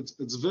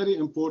it's very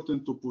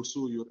important to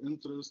pursue your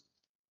interest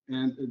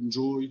and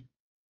enjoy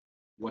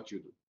what you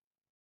do.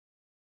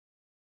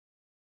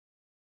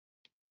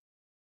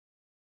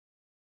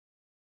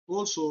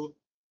 Also,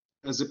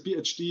 as a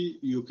PhD,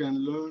 you can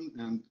learn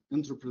and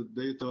interpret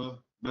data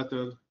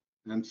better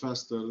and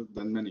faster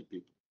than many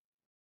people.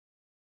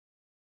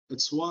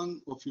 It's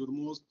one of your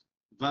most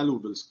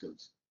valuable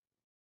skills.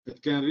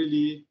 It can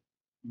really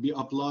be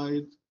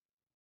applied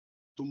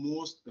to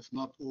most, if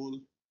not all,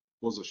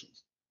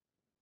 positions.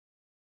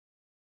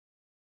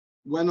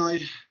 When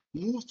I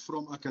moved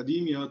from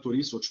academia to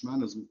research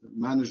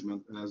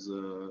management as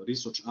a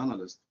research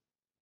analyst,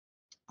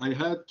 I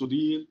had to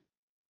deal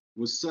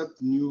with set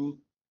new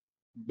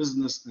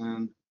business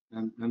and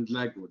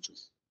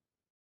languages,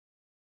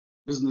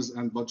 business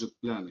and budget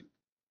planning,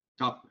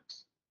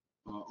 CapEx,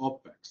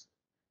 OpEx,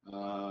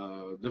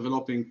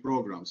 developing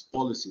programs,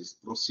 policies,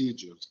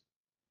 procedures,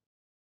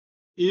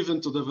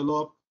 even to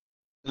develop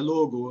a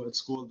logo.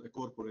 It's called a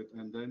corporate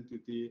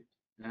identity,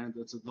 and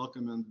it's a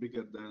document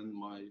bigger than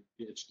my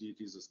PhD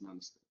thesis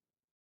manuscript.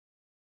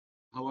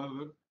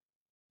 However,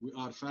 we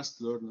are fast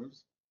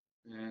learners,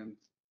 and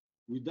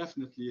we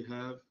definitely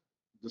have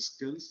the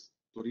skills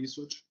to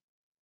research,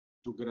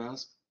 to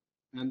grasp,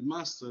 and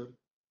master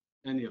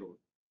any role.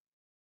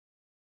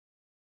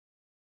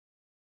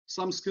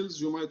 Some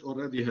skills you might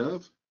already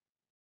have,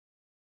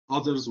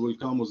 others will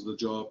come with the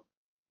job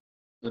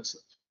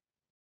itself.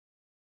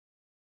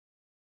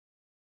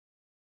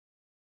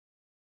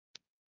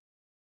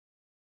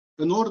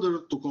 In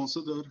order to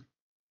consider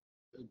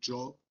a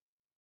job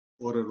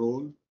or a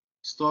role,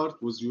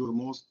 start with your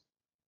most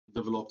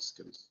developed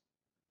skills.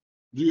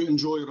 Do you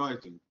enjoy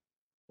writing,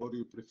 or do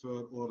you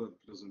prefer oral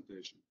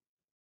presentation?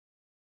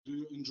 Do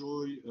you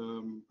enjoy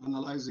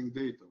analyzing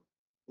data,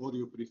 or do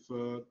you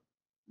prefer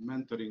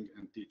mentoring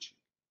and teaching?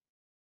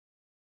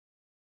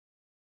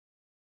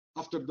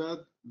 After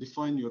that,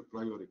 define your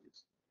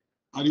priorities.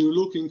 Are you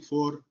looking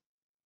for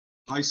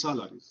high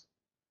salaries?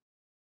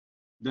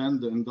 Then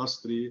the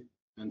industry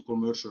and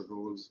commercial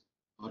roles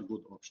are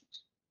good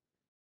options.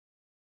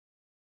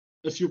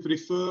 If you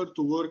prefer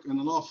to work in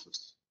an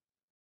office,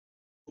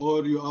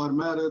 or you are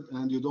married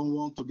and you don't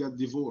want to get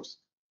divorced,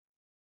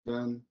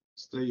 then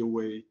stay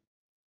away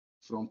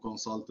from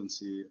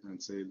consultancy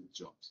and sales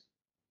jobs.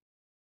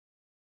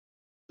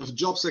 If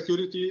job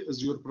security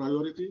is your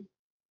priority,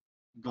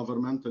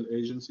 governmental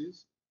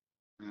agencies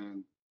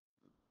and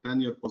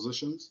tenure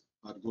positions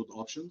are good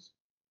options.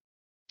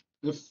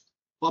 If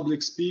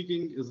public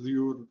speaking is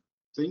your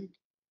thing,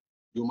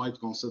 you might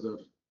consider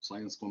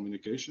science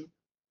communication.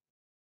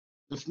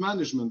 If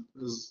management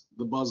is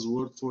the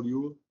buzzword for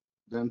you,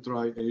 then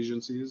try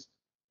agencies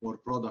or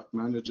product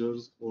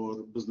managers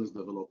or business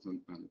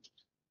development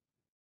managers.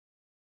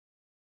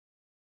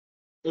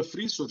 If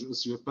research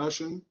is your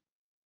passion,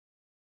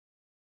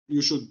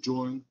 you should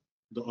join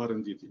the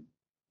R&D team.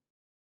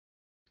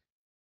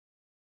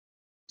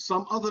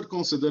 Some other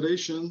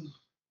consideration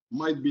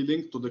might be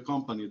linked to the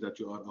company that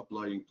you are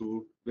applying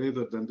to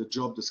rather than the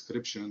job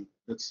description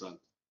itself.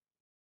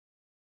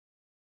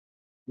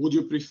 Would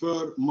you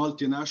prefer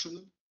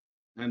multinational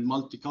and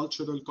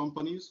multicultural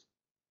companies,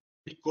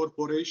 big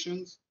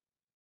corporations?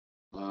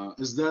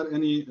 Is there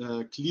any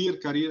clear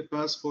career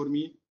path for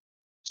me?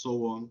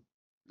 So on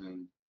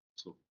and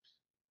so forth.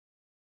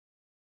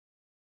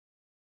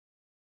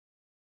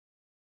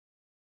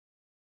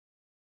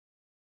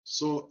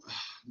 So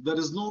there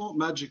is no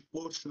magic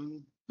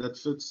potion that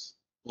fits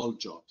all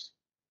jobs.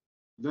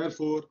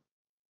 Therefore,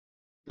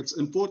 it's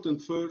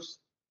important first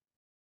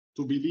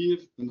to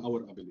believe in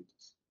our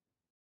abilities.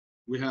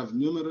 We have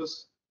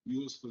numerous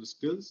useful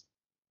skills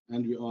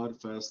and we are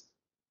fast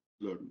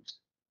learners.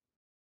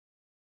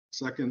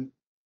 Second,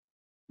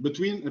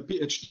 between a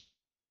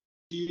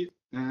PhD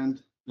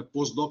and a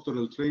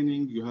postdoctoral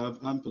training, you have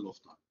ample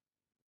of time.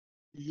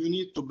 You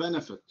need to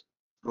benefit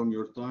from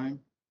your time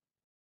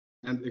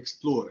and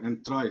explore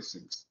and try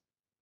things.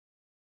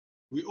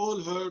 We all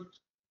heard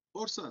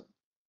or said,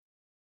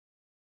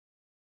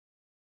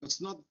 it's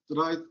not the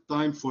right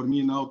time for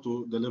me now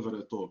to deliver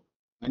a talk.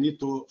 I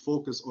need to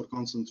focus or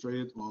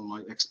concentrate on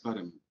my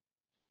experiment.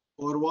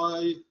 Or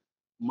why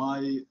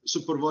my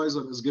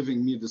supervisor is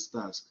giving me this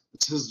task.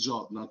 It's his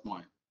job, not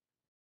mine.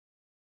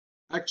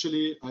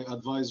 Actually, I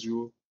advise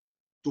you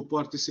to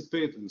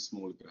participate in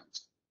small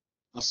grants,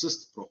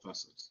 assist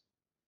professors,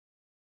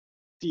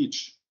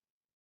 teach,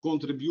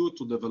 contribute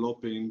to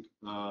developing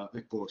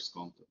a course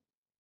content,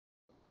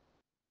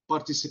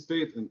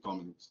 participate in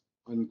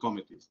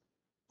committees,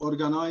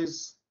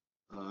 organize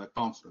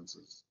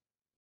conferences,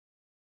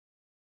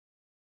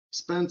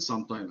 spend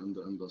some time in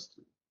the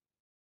industry.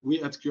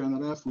 We at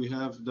QNRF, we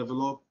have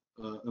developed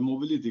a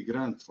mobility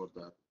grant for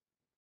that.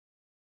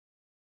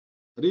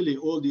 Really,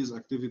 all these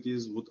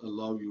activities would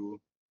allow you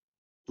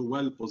to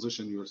well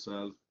position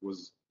yourself with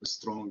a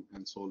strong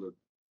and solid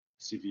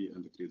CV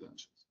and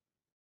credentials.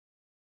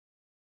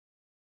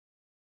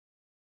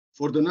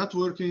 For the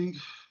networking,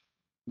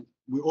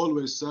 we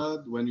always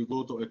said when you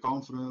go to a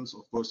conference,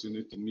 of course, you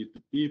need to meet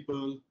the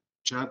people,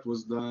 chat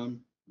with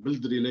them,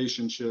 build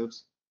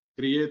relationships,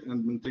 create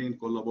and maintain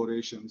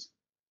collaborations,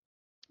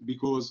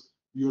 because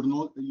your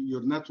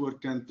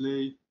network can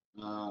play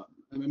a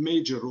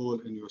major role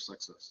in your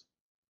success.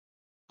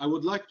 I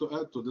would like to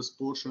add to this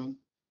portion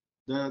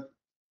that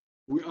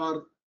we are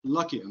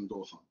lucky in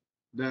Doha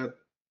that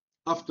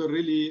after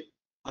really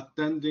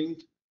attending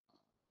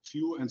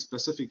few and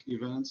specific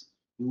events,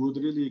 we would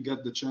really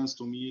get the chance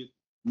to meet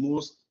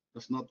most,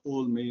 if not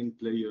all, main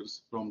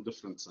players from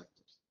different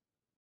sectors.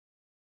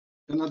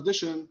 In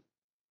addition,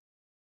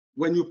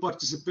 when you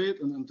participate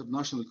in an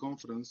international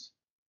conference,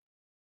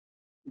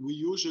 we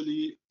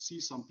usually see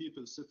some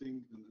people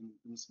sitting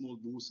in small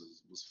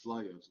booths with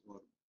flyers or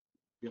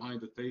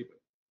behind a table.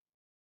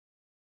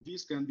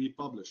 These can be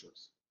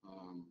publishers,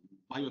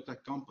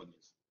 biotech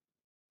companies.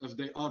 If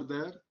they are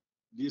there,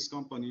 these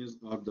companies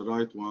are the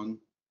right one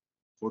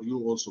for you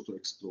also to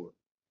explore.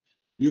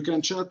 You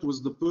can chat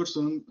with the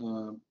person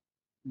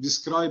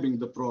describing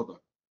the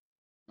product.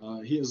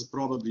 He is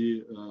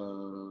probably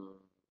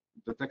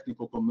the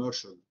technical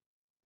commercial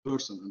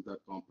person in that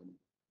company,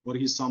 or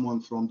he's someone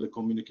from the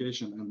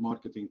communication and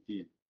marketing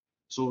team.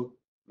 So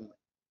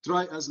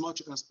try as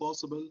much as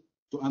possible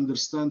to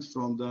understand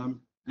from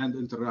them and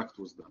interact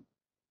with them.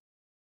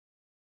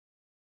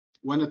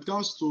 When it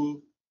comes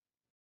to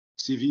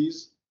CVs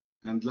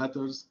and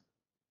letters,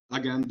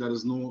 again, there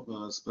is no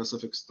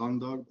specific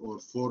standard or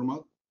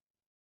format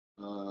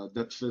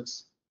that fits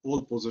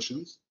all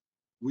positions.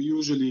 We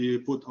usually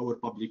put our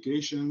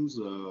publications,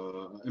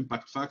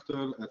 impact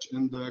factor,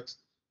 H-index,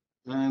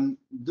 and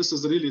this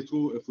is really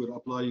true if we're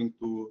applying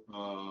to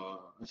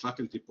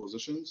faculty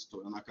positions,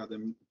 to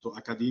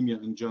academia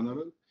in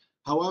general.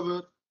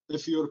 However,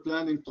 if you're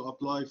planning to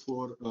apply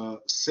for a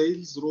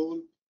sales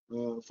role,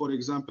 for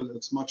example,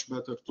 it's much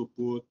better to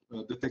put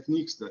the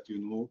techniques that you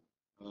know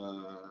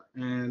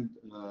and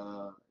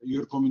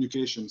your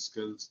communication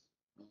skills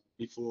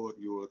before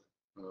your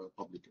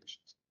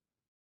publications.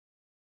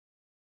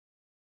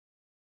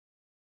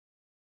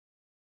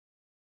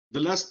 The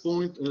last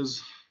point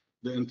is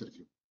the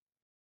interview.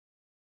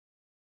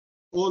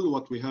 All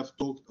what we have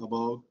talked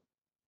about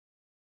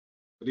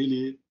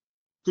really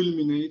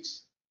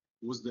culminates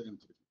with the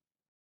interview.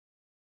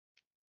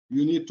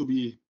 You need to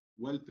be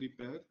well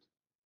prepared.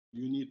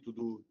 You need to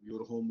do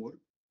your homework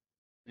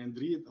and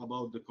read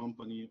about the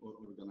company or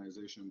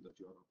organization that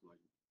you are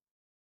applying.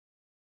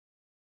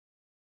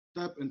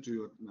 Tap into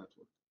your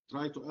network.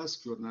 Try to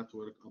ask your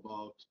network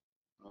about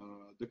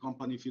the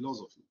company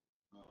philosophy,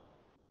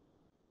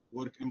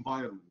 work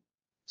environment,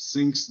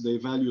 things they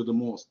value the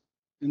most,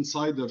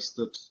 insider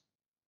tips.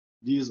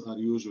 These are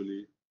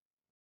usually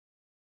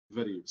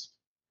very useful.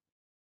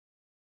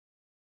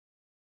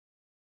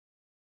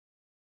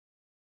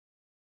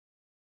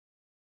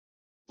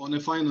 On a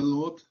final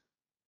note,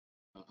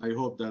 I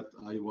hope that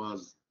I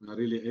was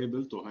really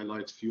able to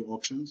highlight few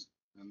options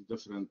and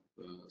different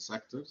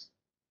sectors,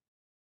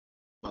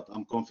 but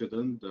I'm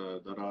confident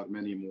there are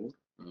many more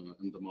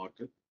in the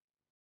market.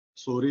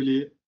 So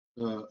really,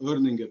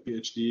 earning a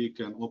PhD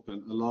can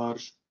open a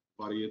large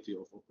variety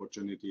of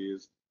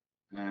opportunities,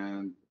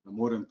 and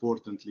more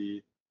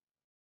importantly,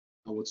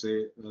 I would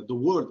say the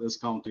world is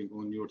counting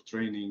on your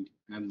training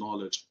and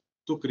knowledge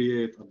to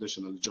create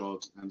additional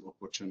jobs and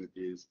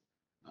opportunities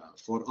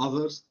for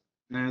others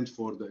and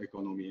for the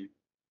economy.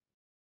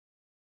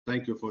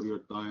 Thank you for your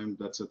time.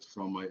 That's it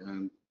from my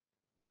end.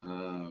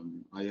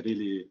 I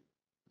really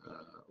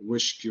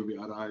wish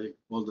QBRI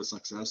all the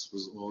success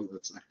with all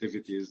its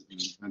activities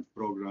and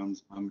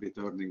programs. I'm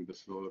returning the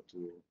floor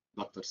to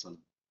Dr. Salam.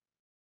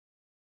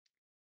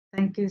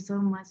 Thank you so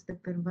much,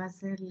 Dr.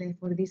 Basel,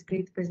 for this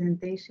great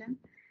presentation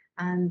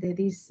and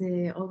this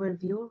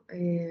overview.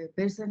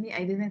 Personally,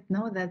 I didn't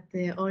know that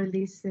all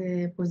these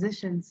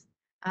positions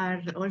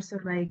are also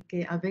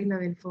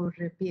available for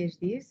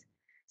PhDs.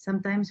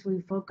 Sometimes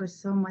we focus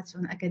so much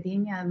on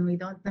academia and we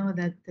don't know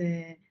that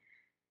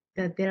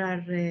that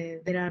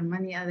there are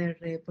many other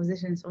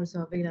positions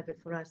also available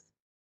for us.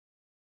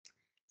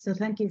 So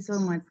thank you so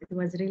much. It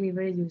was really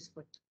very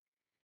useful.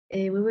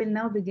 We will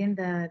now begin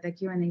the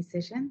Q&A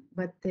session,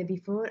 but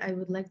before I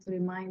would like to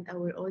remind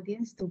our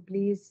audience to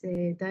please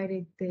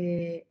direct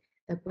the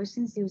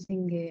questions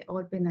using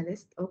all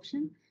panelist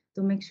option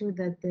to make sure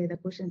that the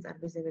questions are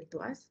visible to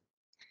us.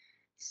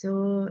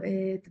 So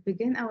to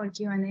begin our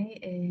Q&A,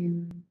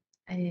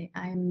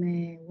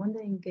 I'm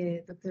wondering,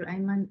 Dr.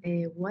 Ayman,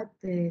 what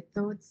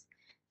thoughts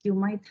you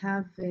might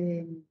have.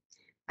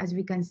 As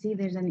we can see,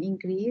 there's an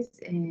increase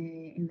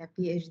in the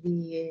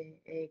PhD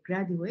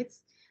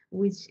graduates,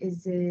 which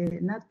is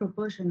not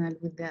proportional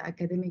with the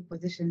academic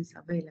positions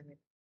available,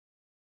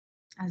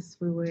 as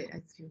we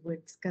were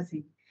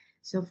discussing.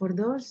 So for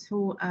those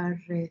who are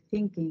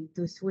thinking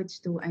to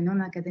switch to a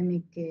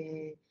non-academic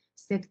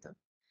sector,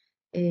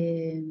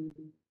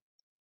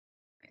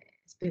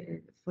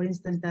 for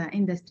instance, the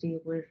industry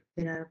where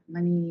there are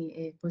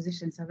many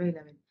positions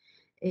available,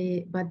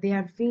 but they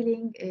are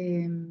feeling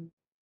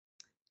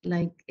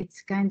like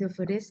it's kind of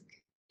a risk,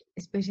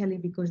 especially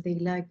because they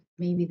lack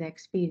maybe the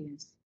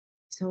experience.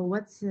 So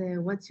what's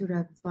your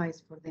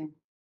advice for them?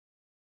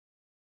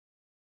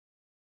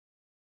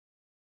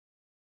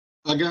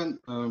 Again,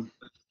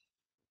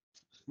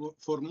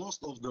 for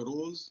most of the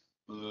roles,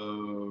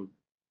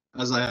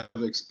 as I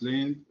have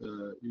explained,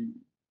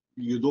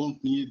 you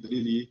don't need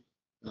really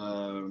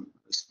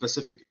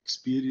specific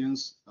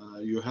experience,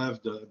 you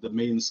have the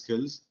main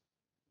skills.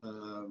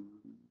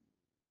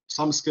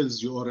 Some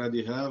skills you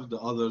already have, the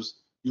others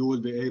you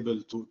will be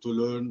able to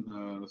learn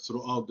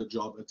throughout the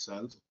job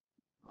itself.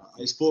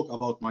 I spoke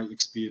about my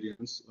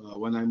experience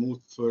when I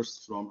moved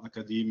first from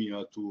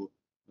academia to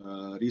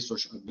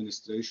research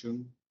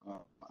administration.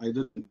 I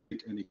didn't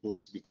take any course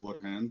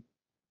beforehand.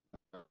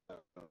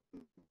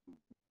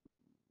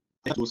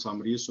 I do some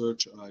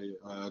research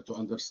to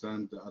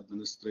understand the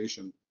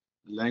administration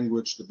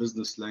language, the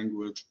business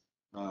language.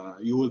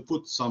 You will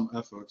put some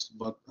efforts,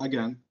 but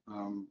again,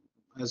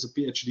 as a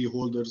PhD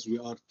holders, we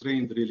are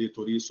trained really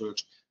to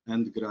research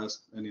and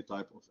grasp any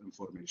type of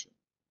information.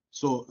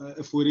 So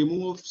if we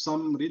remove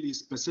some really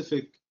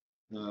specific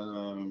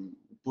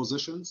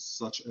positions,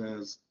 such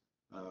as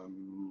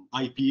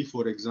IP,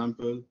 for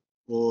example,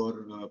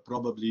 or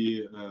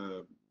probably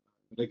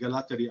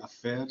regulatory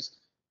affairs,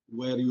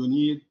 where you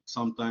need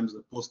sometimes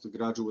a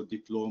postgraduate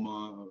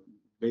diploma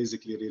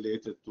basically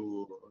related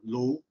to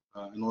law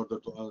in order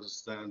to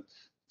understand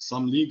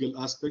some legal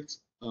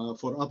aspects.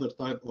 For other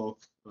type of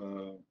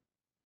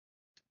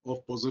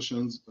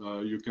positions,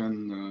 you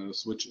can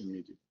switch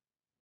immediately.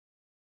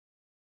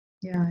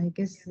 Yeah, I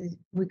guess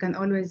we can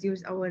always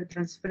use our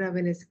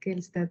transferable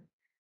skills that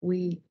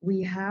we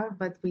have,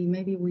 but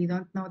maybe we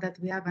don't know that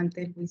we have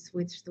until we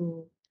switch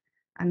to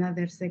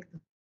another sector.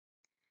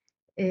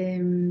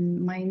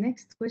 My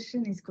next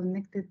question is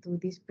connected to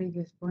this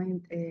previous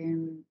point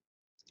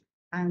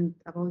and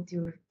about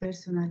your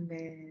personal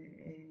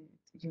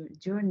your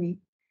journey.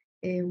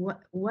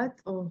 What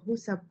or who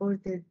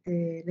supported,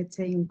 let's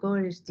say,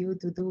 encouraged you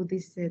to do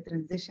this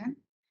transition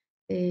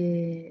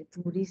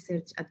to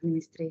research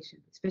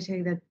administration,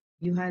 especially that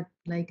you had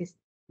like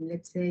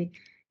let's say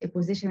a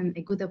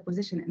good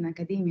position in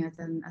academia as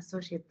an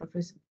associate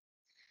professor.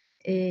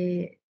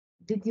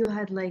 Did you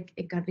had like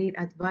a career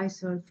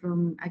advisor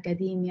from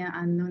academia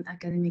and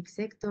non-academic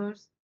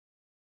sectors?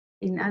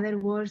 In other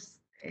words,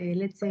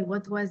 let's say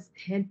what was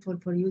helpful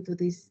for you to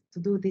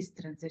do this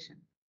transition?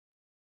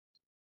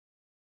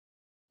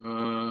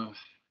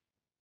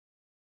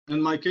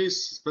 In my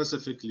case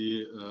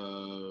specifically,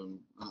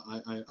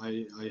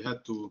 I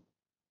had to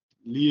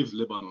leave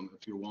Lebanon,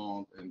 if you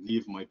want, and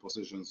leave my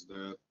positions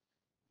there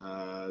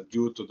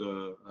due to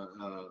the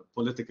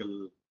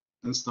political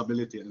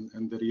instability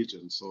in the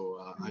region. So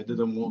I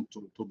didn't want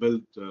to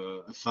build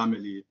a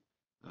family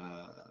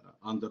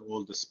under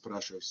all this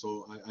pressure.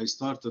 So I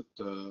started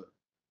to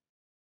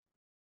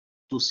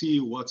see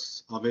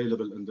what's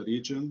available in the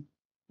region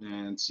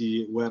and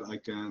see where I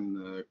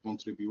can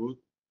contribute.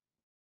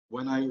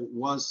 When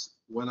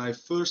I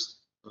first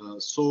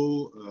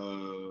saw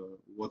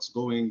what's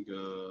going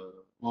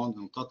on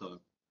in Qatar,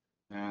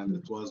 and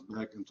it was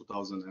back in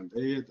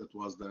 2008, it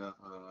was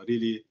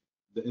really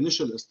the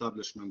initial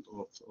establishment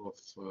of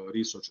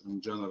research in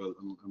general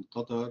in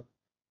Qatar.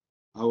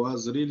 I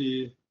was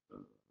really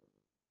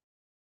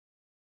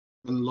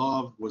in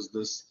love with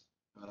this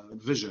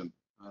vision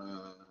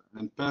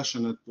and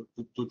passionate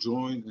to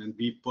join and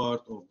be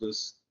part of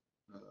this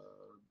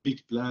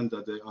big plan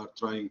that they are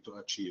trying to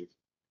achieve.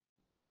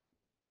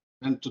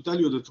 And to tell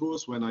you the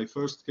truth, when I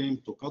first came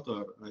to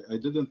Qatar, I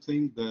didn't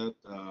think that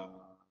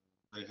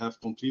I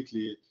have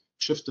completely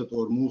shifted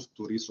or moved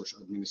to research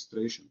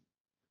administration.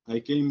 I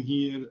came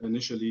here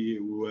initially,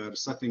 we were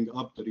setting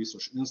up the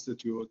research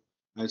institute.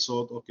 I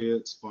thought, okay,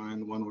 it's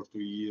fine, 1 or 2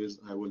 years,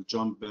 I will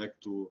jump back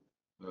to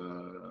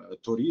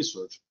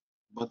research.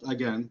 But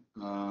again,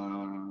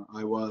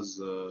 I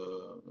was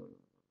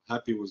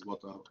happy with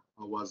what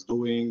I was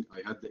doing.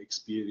 I had the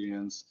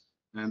experience,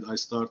 and I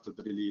started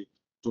really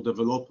to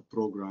develop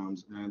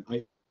programs, and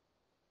I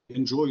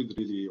enjoyed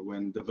really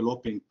when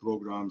developing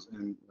programs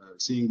and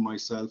seeing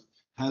myself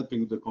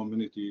helping the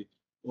community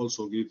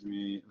also give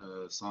me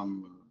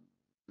some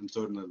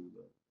internal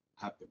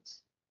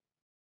happiness.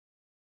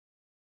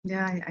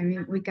 Yeah, I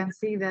mean, we can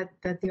see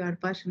that you are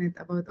passionate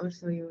about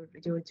also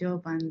your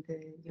job and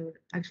your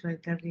actual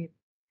career.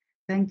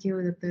 Thank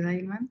you, Dr.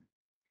 Ayman.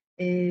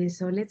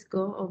 So let's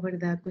go over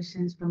the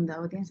questions from the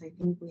audience. I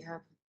think we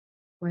have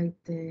quite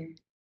a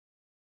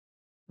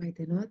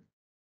lot.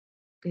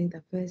 Okay,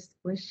 the first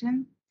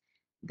question.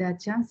 The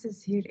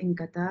chances here in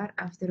Qatar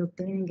after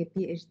obtaining a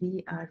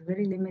PhD are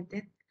very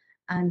limited,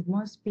 and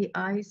most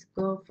PIs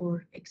go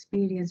for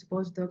experienced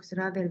postdocs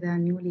rather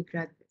than newly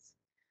graduates.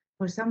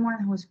 For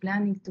someone who's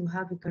planning to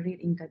have a career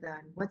in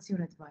Qatar, what's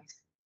your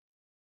advice?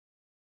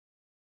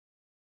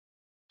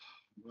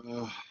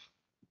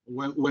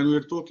 When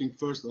we're talking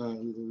first,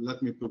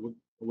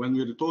 when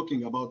we're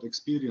talking about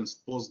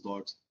experienced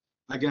postdocs,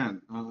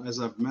 again, as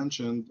I've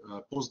mentioned,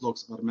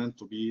 postdocs are meant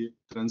to be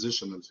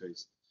transitional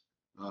phase.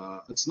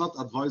 It's not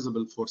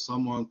advisable for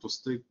someone to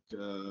stick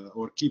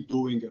or keep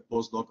doing a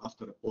postdoc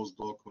after a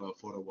postdoc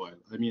for a while.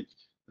 I mean,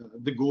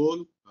 the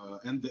goal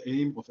and the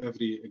aim of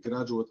every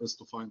graduate is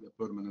to find a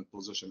permanent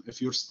position. If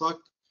you're stuck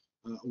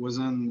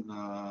within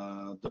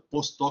the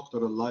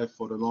postdoctoral life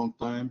for a long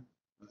time,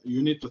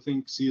 you need to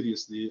think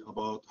seriously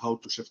about how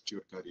to shift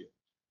your career.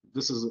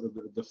 This is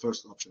the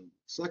first option.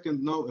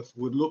 Second, now if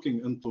we're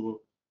looking into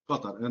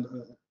Qatar and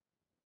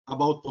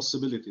about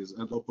possibilities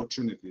and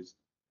opportunities.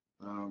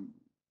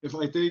 If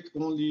I take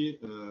only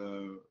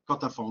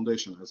Qatar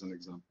Foundation as an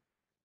example,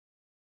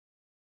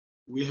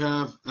 we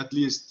have at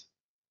least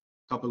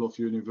a couple of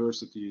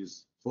universities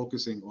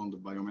focusing on the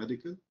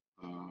biomedical.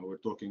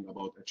 We're talking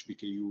about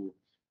HBKU,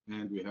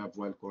 and we have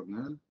Weill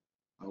Cornell.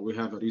 We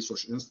have a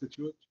research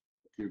institute,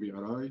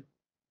 QBRI.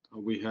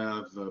 We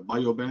have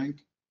Biobank.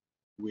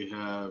 We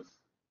have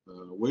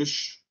WISH.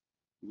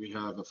 We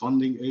have a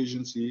funding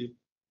agency.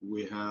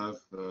 We have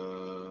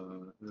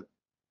a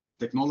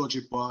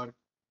technology park.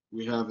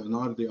 We have an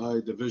RDI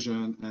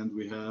division, and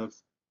we have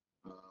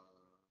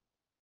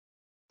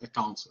a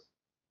council.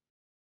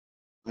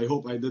 I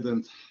hope I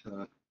didn't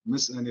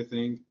miss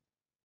anything,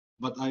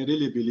 but I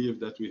really believe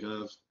that we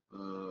have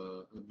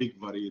a big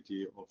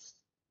variety of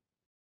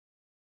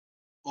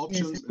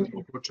options and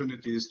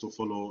opportunities to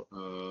follow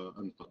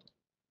in Qatar.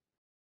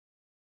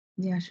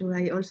 Yeah, sure.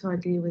 I also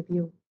agree with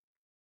you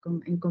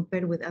and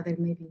compare with other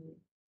maybe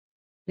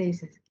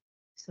places.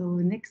 So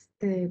next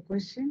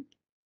question.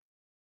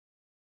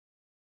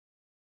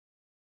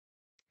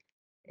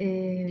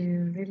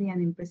 Really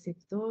an impressive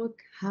talk.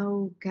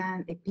 How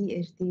can a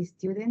PhD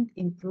student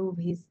improve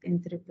his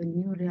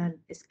entrepreneurial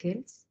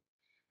skills?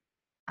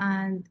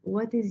 And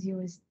what is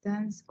your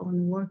stance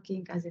on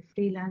working as a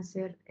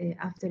freelancer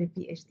after a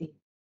PhD?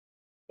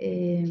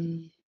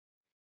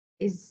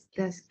 Is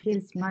the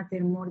skills matter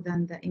more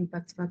than the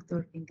impact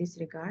factor in this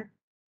regard?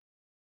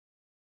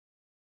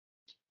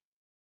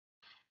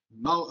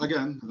 Now,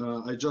 again,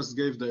 I just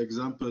gave the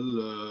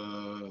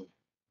example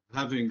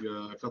having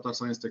Qatar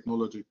Science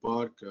Technology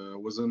Park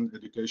within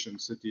Education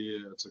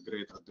City. It's a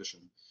great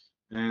addition.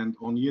 And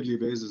on yearly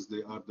basis,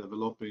 they are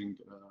developing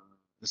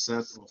a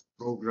set of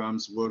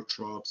programs,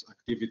 workshops,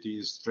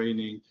 activities,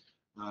 training.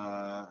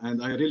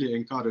 And I really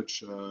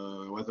encourage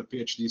whether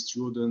PhD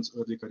students,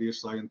 early career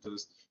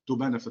scientists, to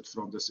benefit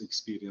from this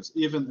experience.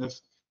 Even if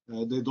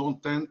they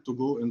don't tend to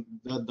go in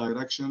that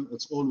direction,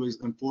 it's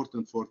always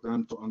important for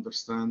them to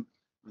understand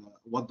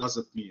what does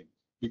it mean.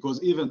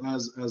 Because even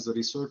as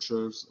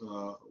researchers,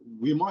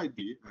 we might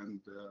be,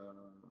 and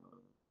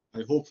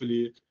I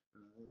hopefully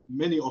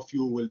many of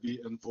you will be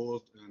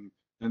involved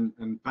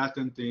in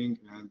patenting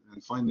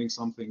and finding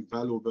something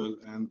valuable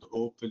and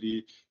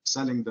hopefully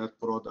selling that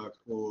product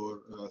or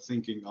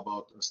thinking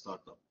about a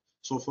startup.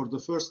 So for the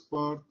first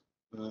part,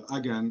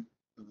 again,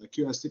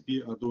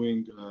 QSTP are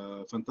doing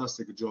a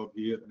fantastic job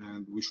here,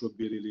 and we should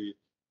be really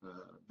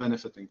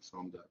benefiting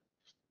from that.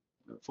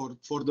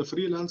 For the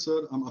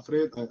freelancer, I'm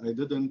afraid I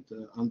didn't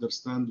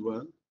understand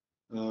well,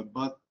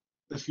 but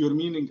if you're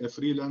meaning a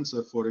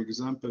freelancer, for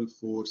example,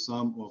 for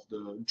some of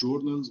the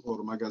journals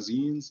or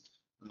magazines,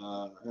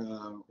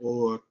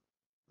 or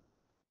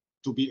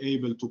to be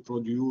able to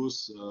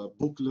produce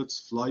booklets,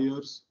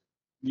 flyers,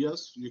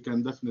 yes, you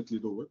can definitely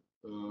do it.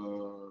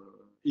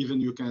 Even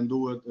you can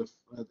do it if,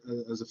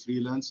 as a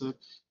freelancer,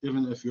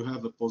 even if you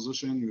have a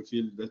position, you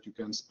feel that you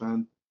can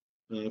spend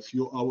a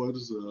few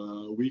hours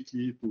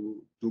weekly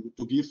to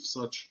give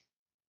such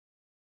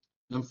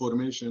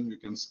information, you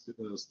can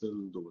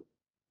still do it.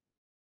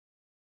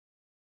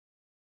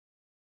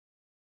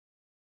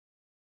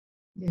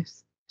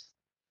 Yes.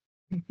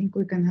 I think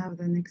we can have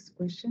the next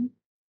question.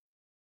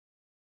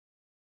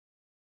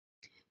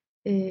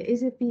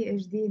 Is a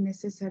PhD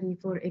necessary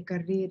for a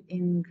career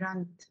in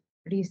grant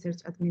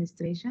research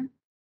administration?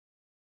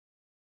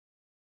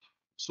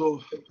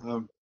 So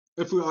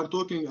if we are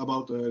talking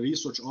about a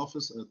research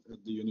office at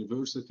the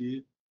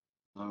university,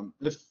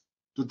 if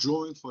to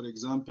join, for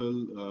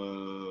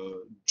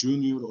example,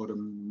 junior or a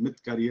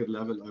mid-career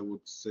level, I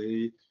would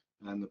say,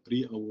 and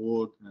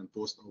pre-award and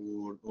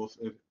post-award,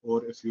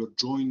 or if you're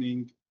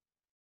joining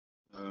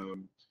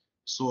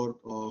sort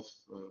of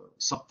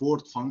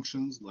support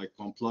functions like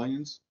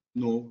compliance,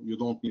 no, you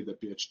don't need a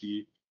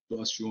PhD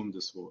to assume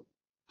this role.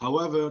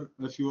 However,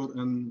 if you're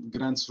in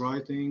grants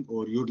writing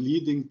or you're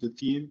leading the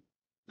team,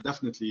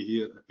 definitely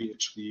here a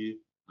PhD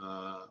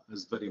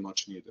is very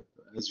much needed,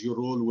 as your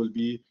role will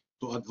be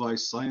to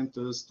advise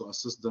scientists, to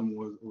assist them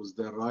with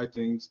their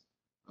writings.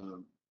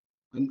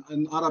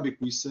 In Arabic,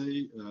 we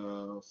say,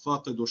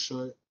 فاقد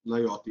الشيء لا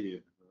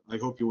يعطيه. I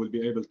hope you will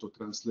be able to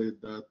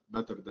translate that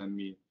better than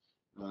me.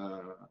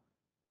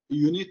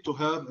 You need to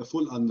have a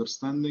full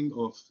understanding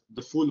of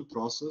the full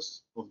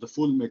process, of the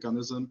full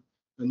mechanism,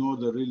 in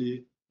order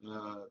really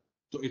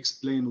to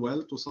explain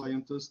well to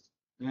scientists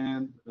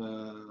and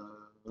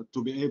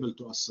to be able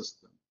to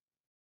assist them.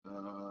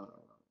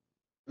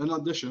 In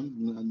addition,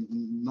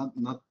 not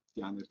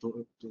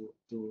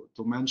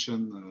to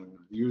mention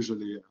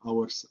usually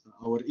our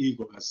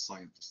ego as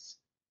scientists.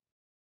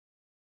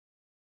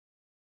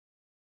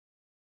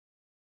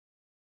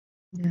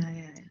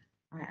 Yeah.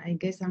 I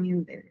guess, I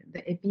mean,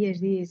 the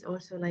PhD is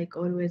also like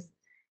always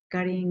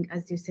carrying,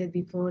 as you said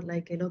before,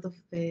 like a lot of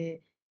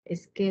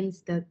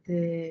skills that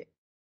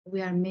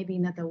we are maybe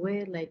not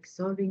aware, like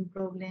solving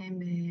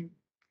problem,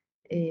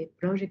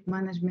 project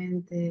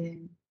management,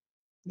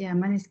 yeah,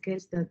 many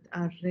skills that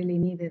are really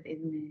needed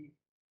in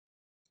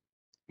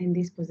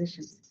these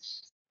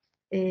positions.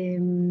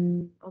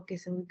 Okay,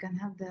 so we can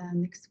have the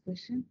next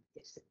question.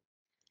 Yes.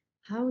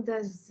 How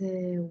does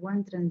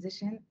one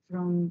transition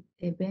from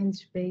a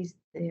bench-based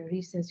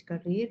research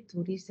career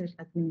to research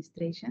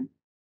administration?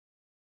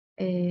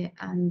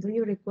 And do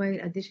you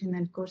require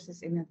additional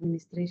courses in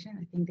administration?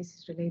 I think this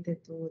is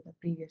related to the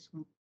previous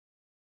one.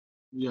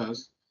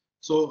 Yes.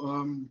 So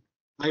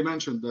I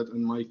mentioned that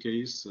in my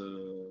case,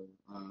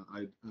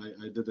 I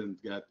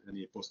didn't get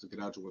any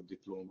postgraduate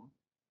diploma.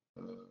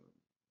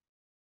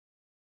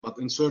 But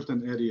in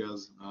certain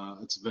areas,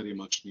 it's very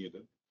much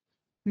needed.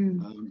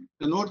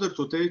 In order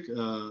to take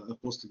a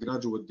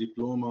postgraduate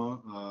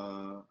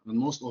diploma, in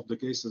most of the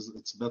cases,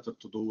 it's better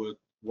to do it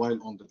while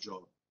on the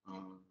job.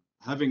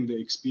 Having the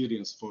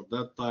experience for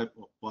that type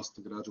of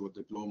postgraduate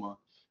diploma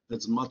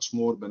is much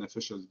more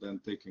beneficial than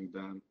taking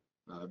them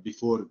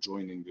before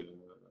joining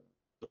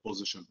the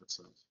position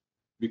itself.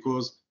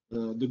 Because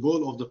the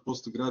goal of the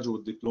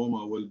postgraduate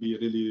diploma will be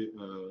really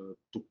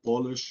to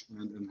polish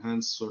and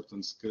enhance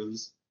certain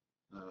skills,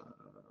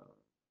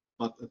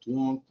 but it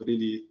won't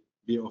really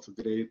be of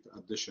a great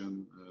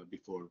addition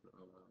before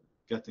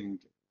getting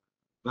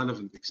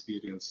relevant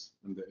experience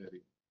in the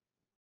area.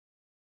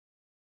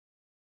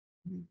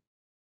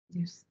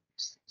 Yes,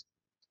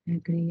 I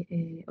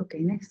agree. Okay,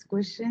 next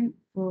question.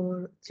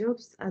 For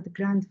jobs at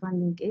grant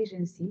funding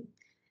agency,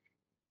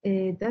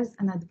 does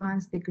an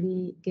advanced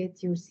degree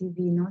get your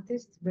CV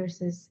noticed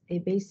versus a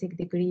basic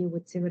degree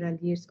with several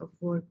years of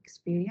work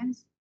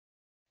experience?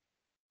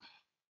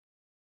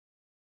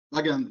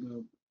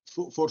 Again,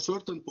 for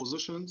certain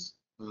positions,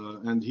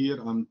 and here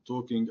I'm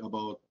talking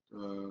about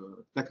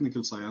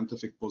technical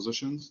scientific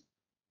positions,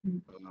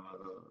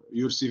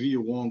 your CV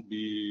won't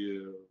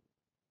be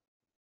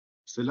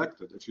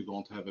selected if you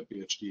don't have a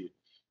PhD,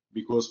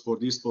 because for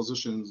these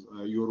positions,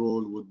 your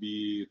role would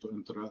be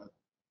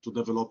to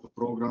develop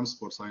programs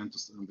for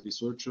scientists and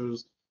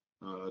researchers,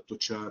 to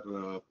chair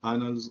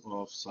panels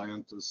of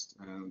scientists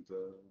and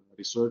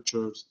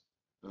researchers,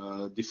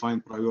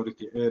 define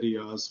priority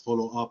areas,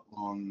 follow up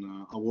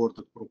on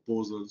awarded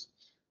proposals.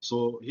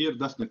 So here,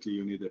 definitely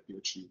you need a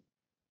PhD.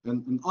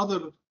 And in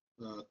other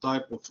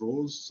type of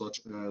roles,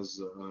 such as,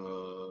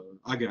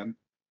 again,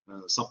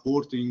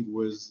 supporting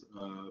with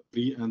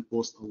pre and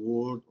post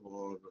award,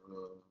 or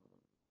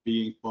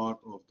being part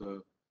of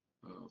the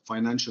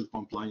financial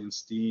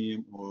compliance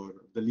team or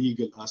the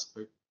legal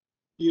aspect.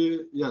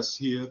 Here, yes,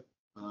 here,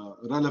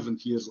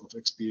 relevant years of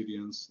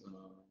experience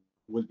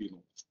will be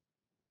noticed.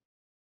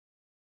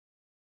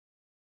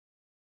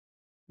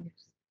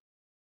 Yes.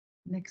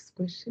 Next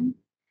question.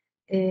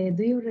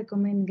 Do you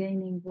recommend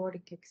gaining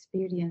work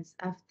experience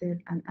after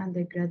an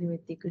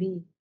undergraduate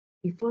degree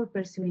before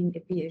pursuing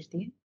a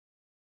PhD?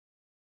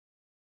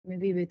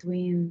 Maybe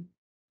between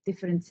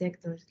different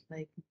sectors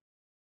like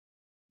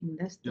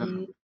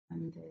industry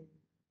and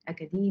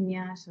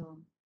academia. So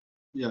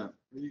yeah,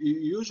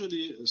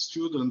 usually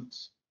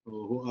students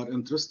who are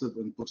interested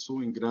in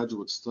pursuing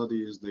graduate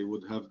studies, they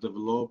would have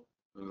developed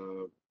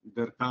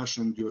their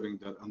passion during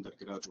their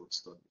undergraduate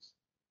studies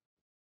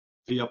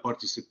via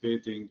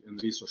participating in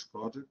research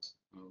projects.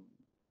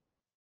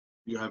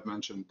 You have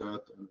mentioned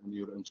that in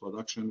your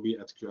introduction. We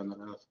at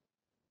QNRF,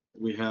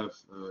 we have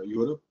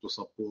Europe to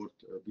support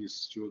these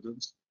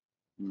students.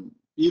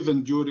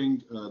 Even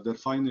during their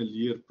final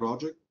year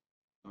project,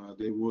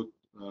 they would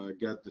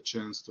get the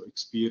chance to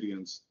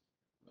experience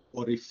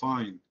or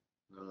refine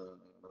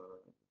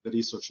the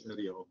research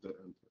area of their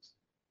interest.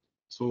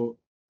 So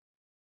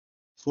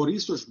for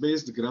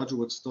research-based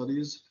graduate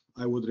studies,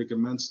 I would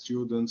recommend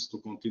students to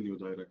continue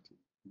directly.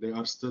 They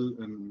are still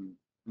in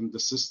the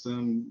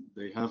system,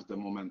 they have the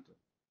momentum.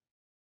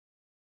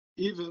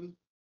 Even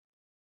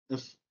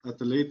if at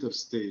a later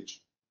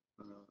stage,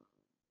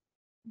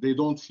 they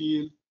don't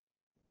feel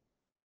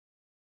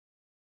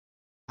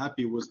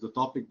happy with the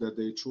topic that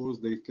they chose,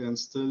 they can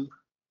still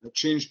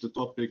change the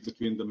topic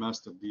between the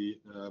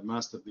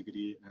master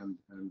degree and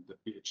the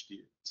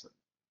PhD itself.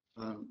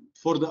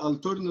 For the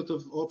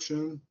alternative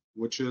option,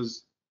 which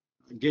is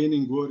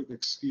gaining work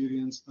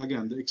experience,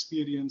 again, the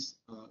experience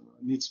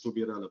needs to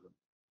be relevant,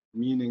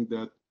 meaning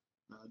that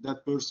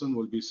that person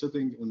will be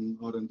sitting in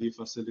R&D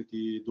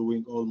facility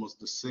doing almost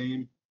the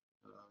same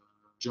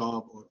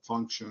job or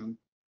function,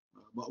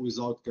 but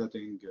without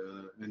getting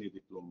any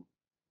diploma.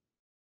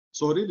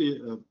 So really,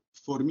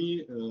 for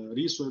me,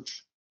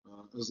 research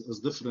is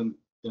different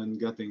than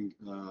getting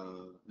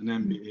an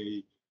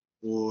MBA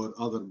or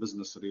other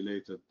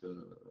business-related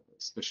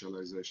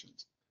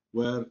specializations,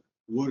 where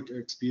work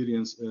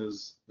experience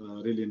is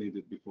really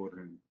needed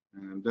beforehand.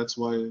 And that's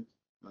why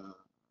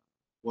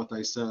what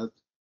I said,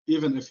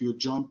 even if you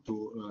jump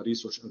to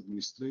research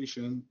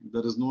administration,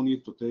 there is no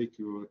need to take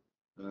your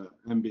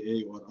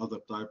MBA or other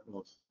type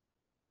of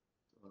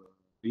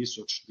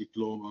research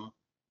diploma,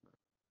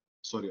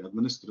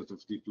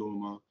 administrative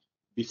diploma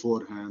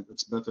beforehand.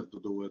 It's better to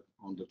do it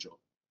on the job.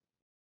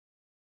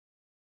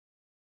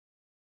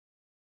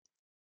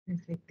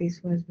 Perfect.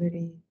 This was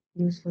very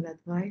useful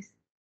advice.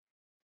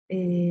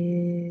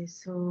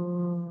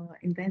 So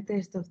in the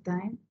interest of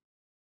time,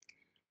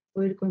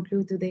 We'll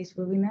conclude today's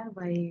webinar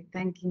by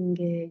thanking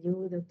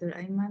you, Dr.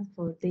 Ayman,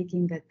 for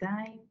taking the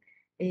time.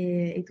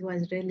 It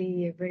was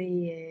really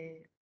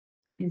very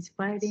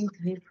inspiring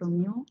to hear from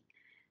you.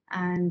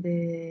 And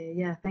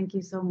yeah, thank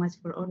you so much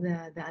for all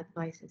the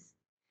advices.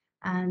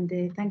 And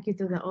thank you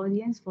to the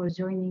audience for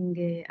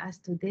joining us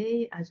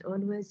today. As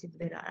always, if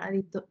there are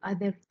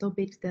other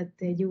topics that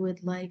you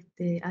would like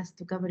us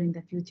to cover in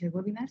the future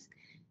webinars,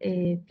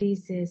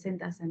 please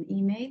send us an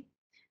email.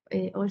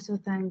 Also,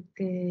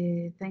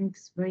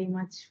 thanks very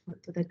much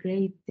to the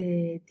great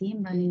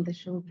team running the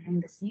show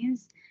behind the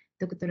scenes,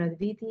 Dr.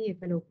 Adviti, a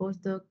fellow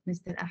postdoc,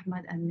 Mr.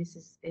 Ahmad, and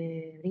Mrs.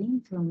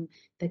 Reem from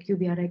the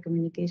QBRI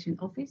Communication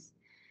Office.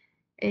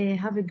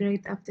 Have a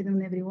great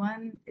afternoon,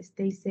 everyone.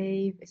 Stay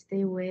safe,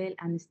 stay well,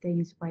 and stay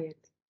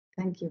inspired.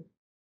 Thank you.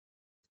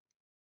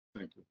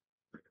 Thank you.